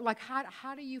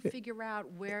 how do you figure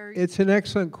out where? It's an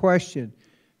excellent question.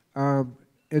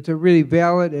 It's a really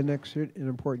valid and excellent and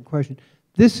important question.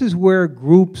 This is where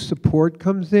group support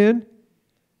comes in,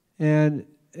 and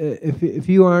if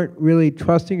you aren't really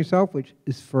trusting yourself, which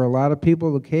is for a lot of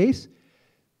people the case,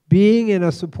 being in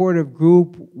a supportive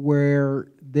group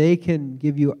where they can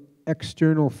give you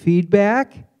external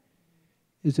feedback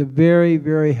is a very,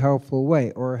 very helpful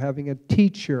way, or having a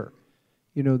teacher,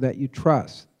 that you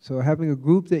trust. So having a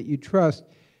group that you trust,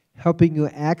 helping you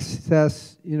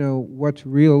access, what's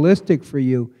realistic for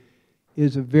you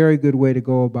is a very good way to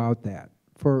go about that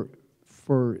for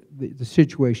the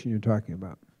situation you're talking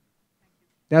about.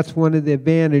 That's one of the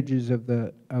advantages of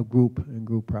the group and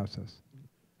group process.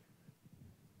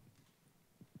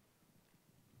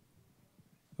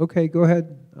 Okay, go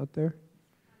ahead out there.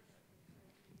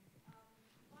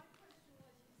 My question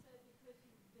was, you said because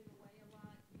you've been away a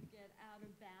lot, you get out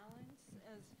of balance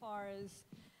as far as,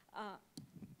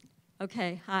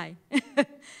 okay, hi.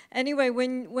 Anyway,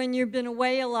 when you've been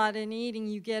away a lot and eating,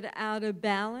 you get out of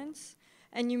balance.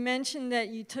 And you mentioned that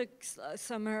you took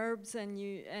some herbs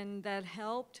and that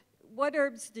helped. What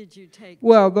herbs did you take?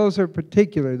 Well, those are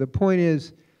particular. The point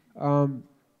is, when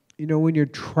you're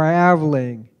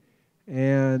traveling,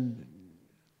 and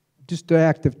just the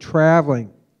act of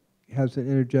traveling has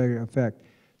an energetic effect.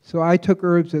 So I took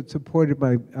herbs that supported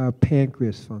my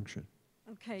pancreas function.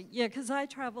 Okay, yeah, because I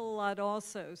travel a lot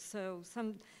also. So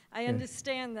I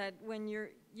understand that when you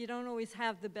don't always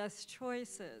have the best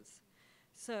choices.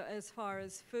 So as far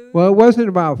as food? Well, it wasn't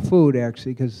about food,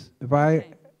 actually, because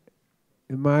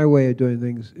in my way of doing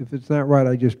things, if it's not right,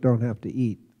 I just don't have to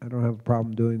eat. I don't have a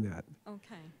problem doing that.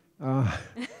 Okay.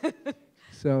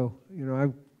 So,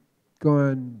 I've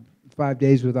gone 5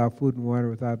 days without food and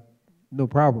water no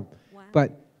problem. Wow.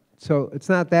 But, so it's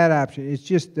not that option. It's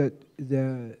just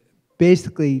the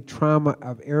basically trauma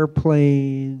of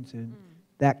airplanes and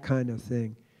that kind of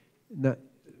thing, not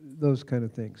those kind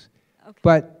of things. Okay.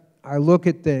 But I look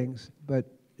at things, but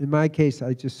in my case,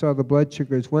 I just saw the blood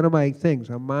sugar. It's one of my things.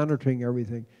 I'm monitoring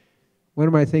everything. One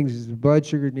of my things is the blood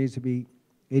sugar needs to be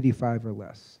 85 or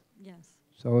less. Yes.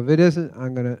 So if it isn't,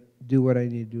 I'm going to do what I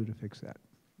need to do to fix that.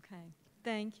 Okay.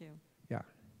 Thank you. Yeah.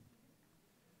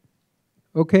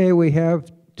 Okay, we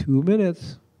have 2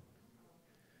 minutes.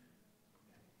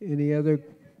 Any other?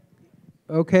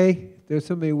 Okay, there's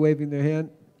somebody waving their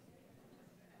hand.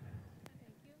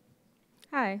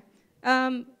 Hi.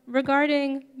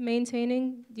 Regarding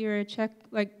maintaining your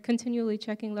continually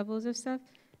checking levels of stuff,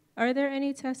 are there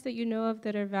any tests that you know of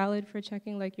that are valid for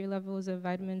checking your levels of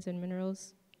vitamins and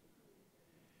minerals?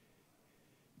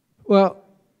 Well,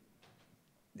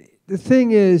 the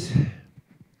thing is,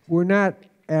 we're not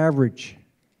average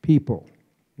people.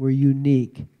 We're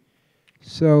unique.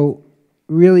 So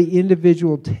really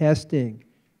individual testing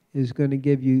is going to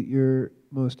give you your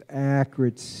most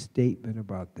accurate statement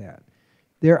about that.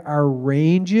 There are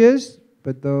ranges,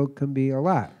 but there can be a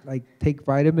lot. Like take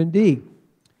vitamin D,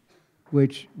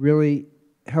 which really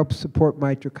helps support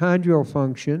mitochondrial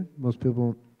function. Most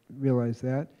people don't realize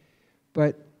that.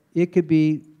 But it could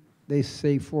be, they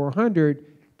say 400,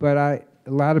 but a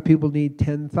lot of people need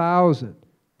 10,000.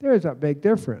 There's a big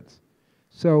difference.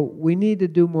 So we need to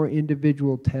do more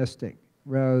individual testing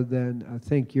rather than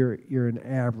think you're an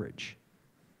average.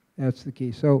 That's the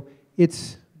key. So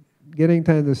it's getting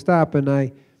time to stop, and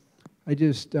I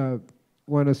just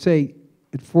want to say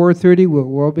at 4:30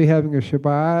 we'll be having a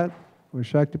Shabbat or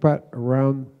Shaktipat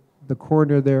around the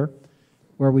corner there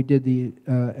where we did the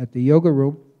at the yoga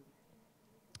room.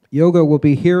 Yoga will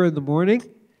be here in the morning,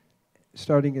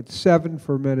 starting at 7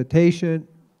 for meditation,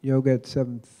 yoga at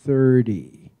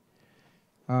 7:30.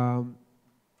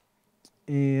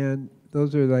 And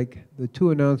those are like the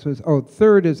two announcements. Oh,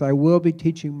 third is I will be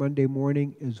teaching Monday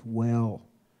morning as well.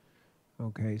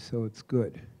 Okay, so it's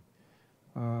good.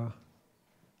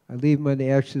 I leave Monday.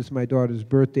 Actually, it's my daughter's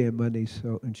birthday on Monday,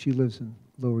 and she lives in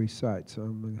Lower East Side, so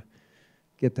I'm going to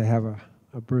get to have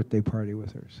a birthday party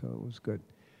with her, so it was good.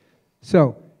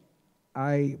 So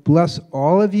I bless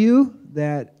all of you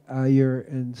that you're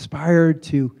inspired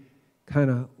to kind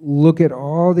of look at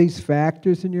all these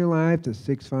factors in your life, the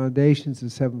 6 foundations, the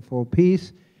 7-fold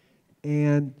peace,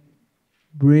 and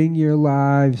bring your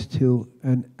lives to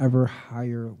an ever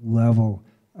higher level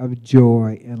of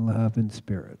joy and love and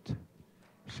spirit.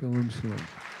 Shalom, shalom.